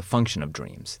the function of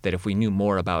dreams, that if we knew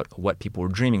more about what people were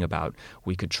dreaming about,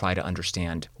 we could try to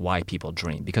understand why people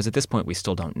dream, because at this point we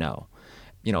still don't know.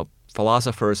 You know,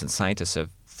 philosophers and scientists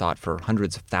have thought for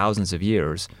hundreds of thousands of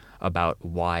years about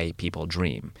why people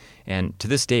dream. And to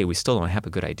this day, we still don't have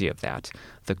a good idea of that.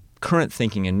 The current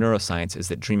thinking in neuroscience is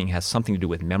that dreaming has something to do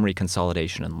with memory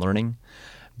consolidation and learning,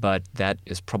 but that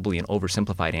is probably an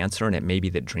oversimplified answer, and it may be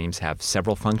that dreams have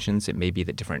several functions. It may be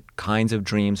that different kinds of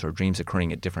dreams or dreams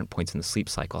occurring at different points in the sleep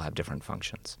cycle have different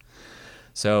functions.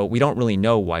 So we don't really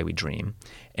know why we dream,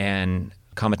 and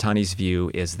Kamatani's view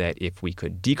is that if we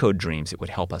could decode dreams, it would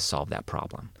help us solve that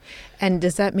problem. And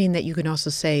does that mean that you can also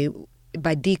say,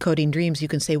 by decoding dreams, you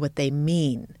can say what they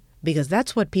mean? Because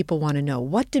that's what people want to know.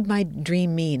 What did my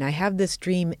dream mean? I have this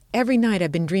dream every night.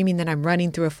 I've been dreaming that I'm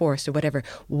running through a forest or whatever.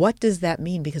 What does that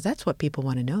mean? Because that's what people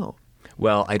want to know.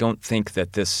 Well, I don't think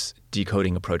that this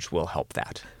decoding approach will help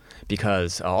that,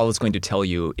 because all it's going to tell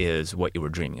you is what you were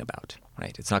dreaming about,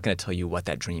 right? It's not going to tell you what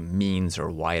that dream means or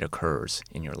why it occurs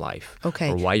in your life,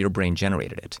 or why your brain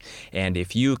generated it. And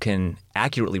if you can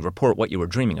accurately report what you were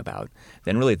dreaming about,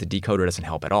 then really the decoder doesn't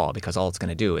help at all, because all it's going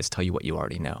to do is tell you what you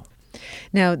already know.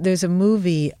 Now, there's a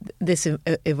movie, this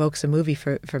evokes a movie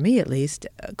for me at least,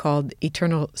 called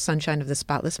Eternal Sunshine of the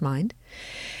Spotless Mind.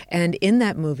 And in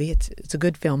that movie, it's a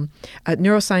good film,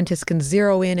 neuroscientists can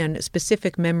zero in on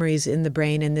specific memories in the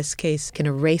brain, in this case, can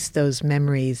erase those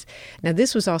memories. Now,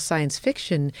 this was all science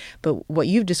fiction, but what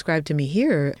you've described to me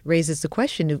here raises the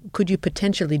question of, could you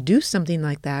potentially do something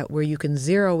like that where you can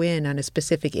zero in on a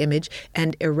specific image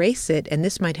and erase it, and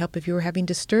this might help if you were having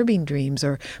disturbing dreams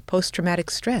or post-traumatic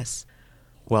stress?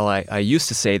 Well, I used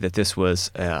to say that this was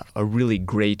a really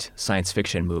great science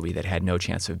fiction movie that had no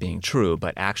chance of being true,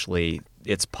 but actually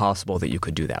it's possible that you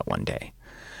could do that one day.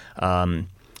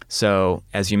 So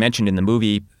as you mentioned in the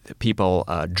movie, people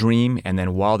dream, and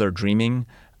then while they're dreaming,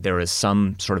 there is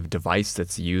some sort of device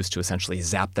that's used to essentially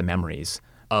zap the memories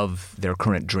of their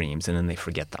current dreams, and then they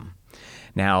forget them.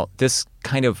 Now, this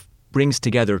kind of brings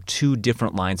together two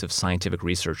different lines of scientific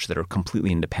research that are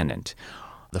completely independent.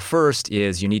 The first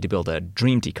is you need to build a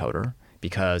dream decoder,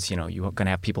 because you're going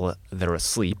to have people that are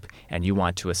asleep, and you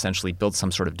want to essentially build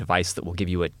some sort of device that will give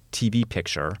you a TV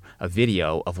picture, a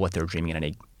video of what they're dreaming at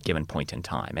a given point in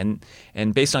time.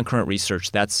 And based on current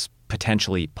research, that's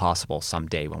potentially possible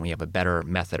someday when we have a better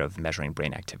method of measuring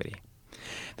brain activity.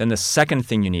 Then the second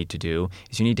thing you need to do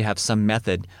is you need to have some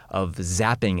method of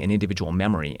zapping an individual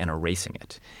memory and erasing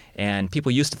it. And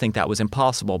people used to think that was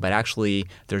impossible, but actually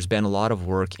there's been a lot of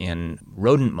work in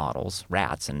rodent models,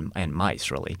 rats and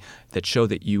mice really, that show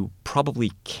that you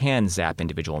probably can zap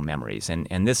individual memories.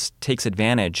 And this takes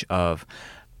advantage of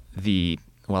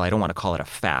I don't want to call it a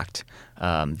fact,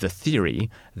 the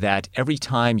theory that every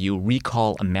time you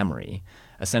recall a memory,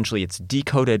 essentially it's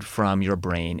decoded from your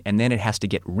brain, and then it has to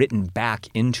get written back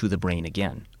into the brain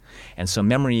again. And so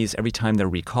memories, every time they're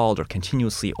recalled, are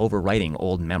continuously overwriting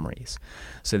old memories.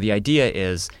 So the idea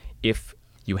is, if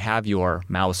you have your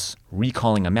mouse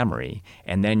recalling a memory,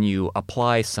 and then you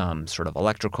apply some sort of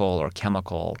electrical or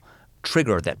chemical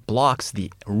trigger that blocks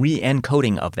the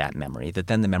re-encoding of that memory, that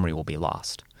then the memory will be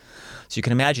lost. So you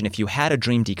can imagine if you had a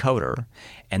dream decoder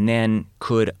and then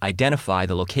could identify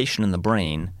the location in the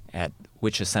brain at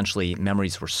which essentially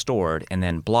memories were stored, and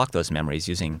then block those memories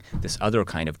using this other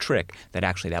kind of trick,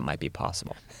 that might be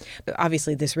possible.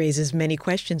 Obviously, this raises many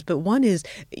questions, but one is,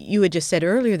 you had just said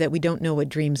earlier that we don't know what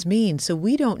dreams mean. So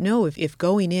we don't know if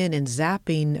going in and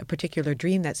zapping a particular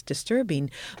dream that's disturbing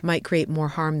might create more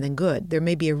harm than good. There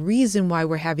may be a reason why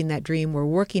we're having that dream. We're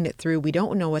working it through. We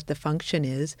don't know what the function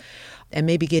is, and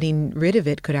maybe getting rid of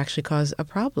it could actually cause a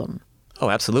problem. Oh,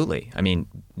 absolutely. I mean,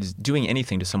 doing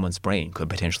anything to someone's brain could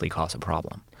potentially cause a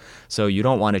problem. So you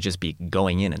don't want to just be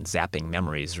going in and zapping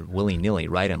memories willy-nilly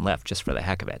right and left just for the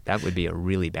heck of it. That would be a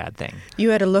really bad thing.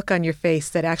 You had a look on your face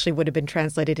that actually would have been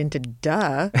translated into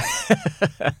duh.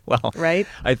 Well, right?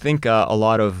 I think a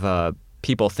lot of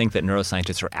people think that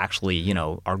neuroscientists are actually,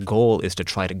 our goal is to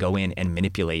try to go in and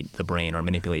manipulate the brain or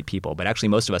manipulate people. But actually,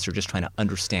 most of us are just trying to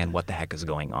understand what the heck is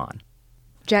going on.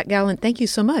 Jack Gallant, thank you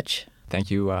so much. Thank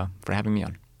you for having me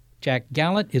on. Jack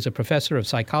Gallant is a professor of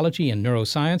psychology and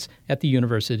neuroscience at the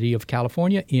University of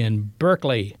California in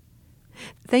Berkeley.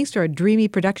 Thanks to our dreamy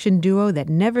production duo that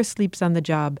never sleeps on the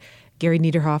job, Gary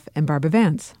Niederhoff and Barbara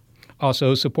Vance.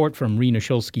 Also support from Rena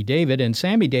Shulsky-David and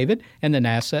Sammy David and the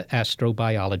NASA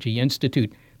Astrobiology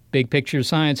Institute. Big Picture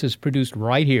Science is produced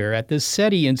right here at the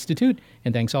SETI Institute,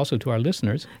 and thanks also to our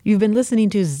listeners. You've been listening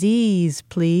to Z's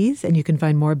Please, and you can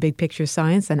find more Big Picture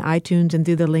Science on iTunes and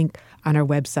through the link on our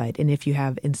website. And if you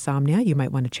have insomnia, you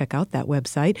might want to check out that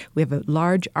website. We have a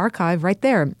large archive right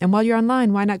there. And while you're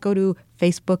online, why not go to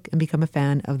Facebook and become a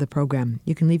fan of the program?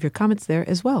 You can leave your comments there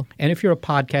as well. And if you're a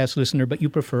podcast listener but you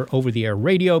prefer over-the-air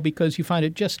radio because you find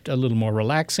it just a little more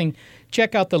relaxing,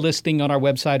 check out the listing on our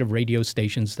website of radio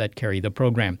stations that carry the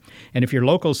program. And if your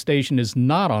local station is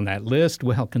not on that list,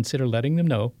 well, consider letting them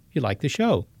know you like the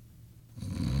show.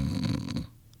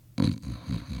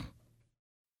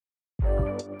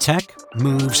 Tech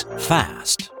moves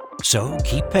fast, so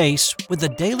keep pace with the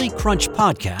Daily Crunch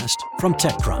podcast from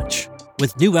TechCrunch.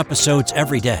 With new episodes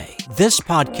every day, this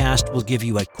podcast will give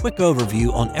you a quick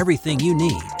overview on everything you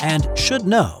need and should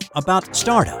know about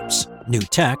startups, new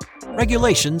tech,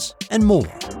 regulations, and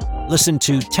more. Listen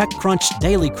to TechCrunch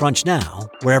Daily Crunch now,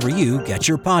 wherever you get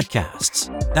your podcasts.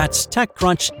 That's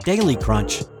TechCrunch Daily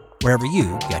Crunch, wherever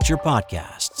you get your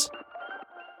podcasts.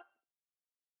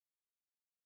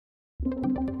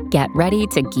 Get ready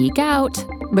to geek out.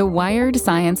 The Wired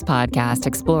Science Podcast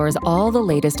explores all the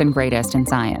latest and greatest in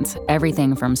science,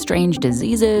 everything from strange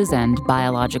diseases and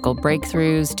biological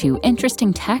breakthroughs to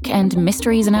interesting tech and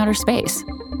mysteries in outer space.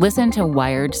 Listen to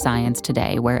Wired Science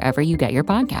today wherever you get your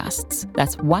podcasts.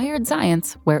 That's Wired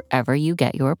Science wherever you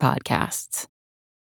get your podcasts.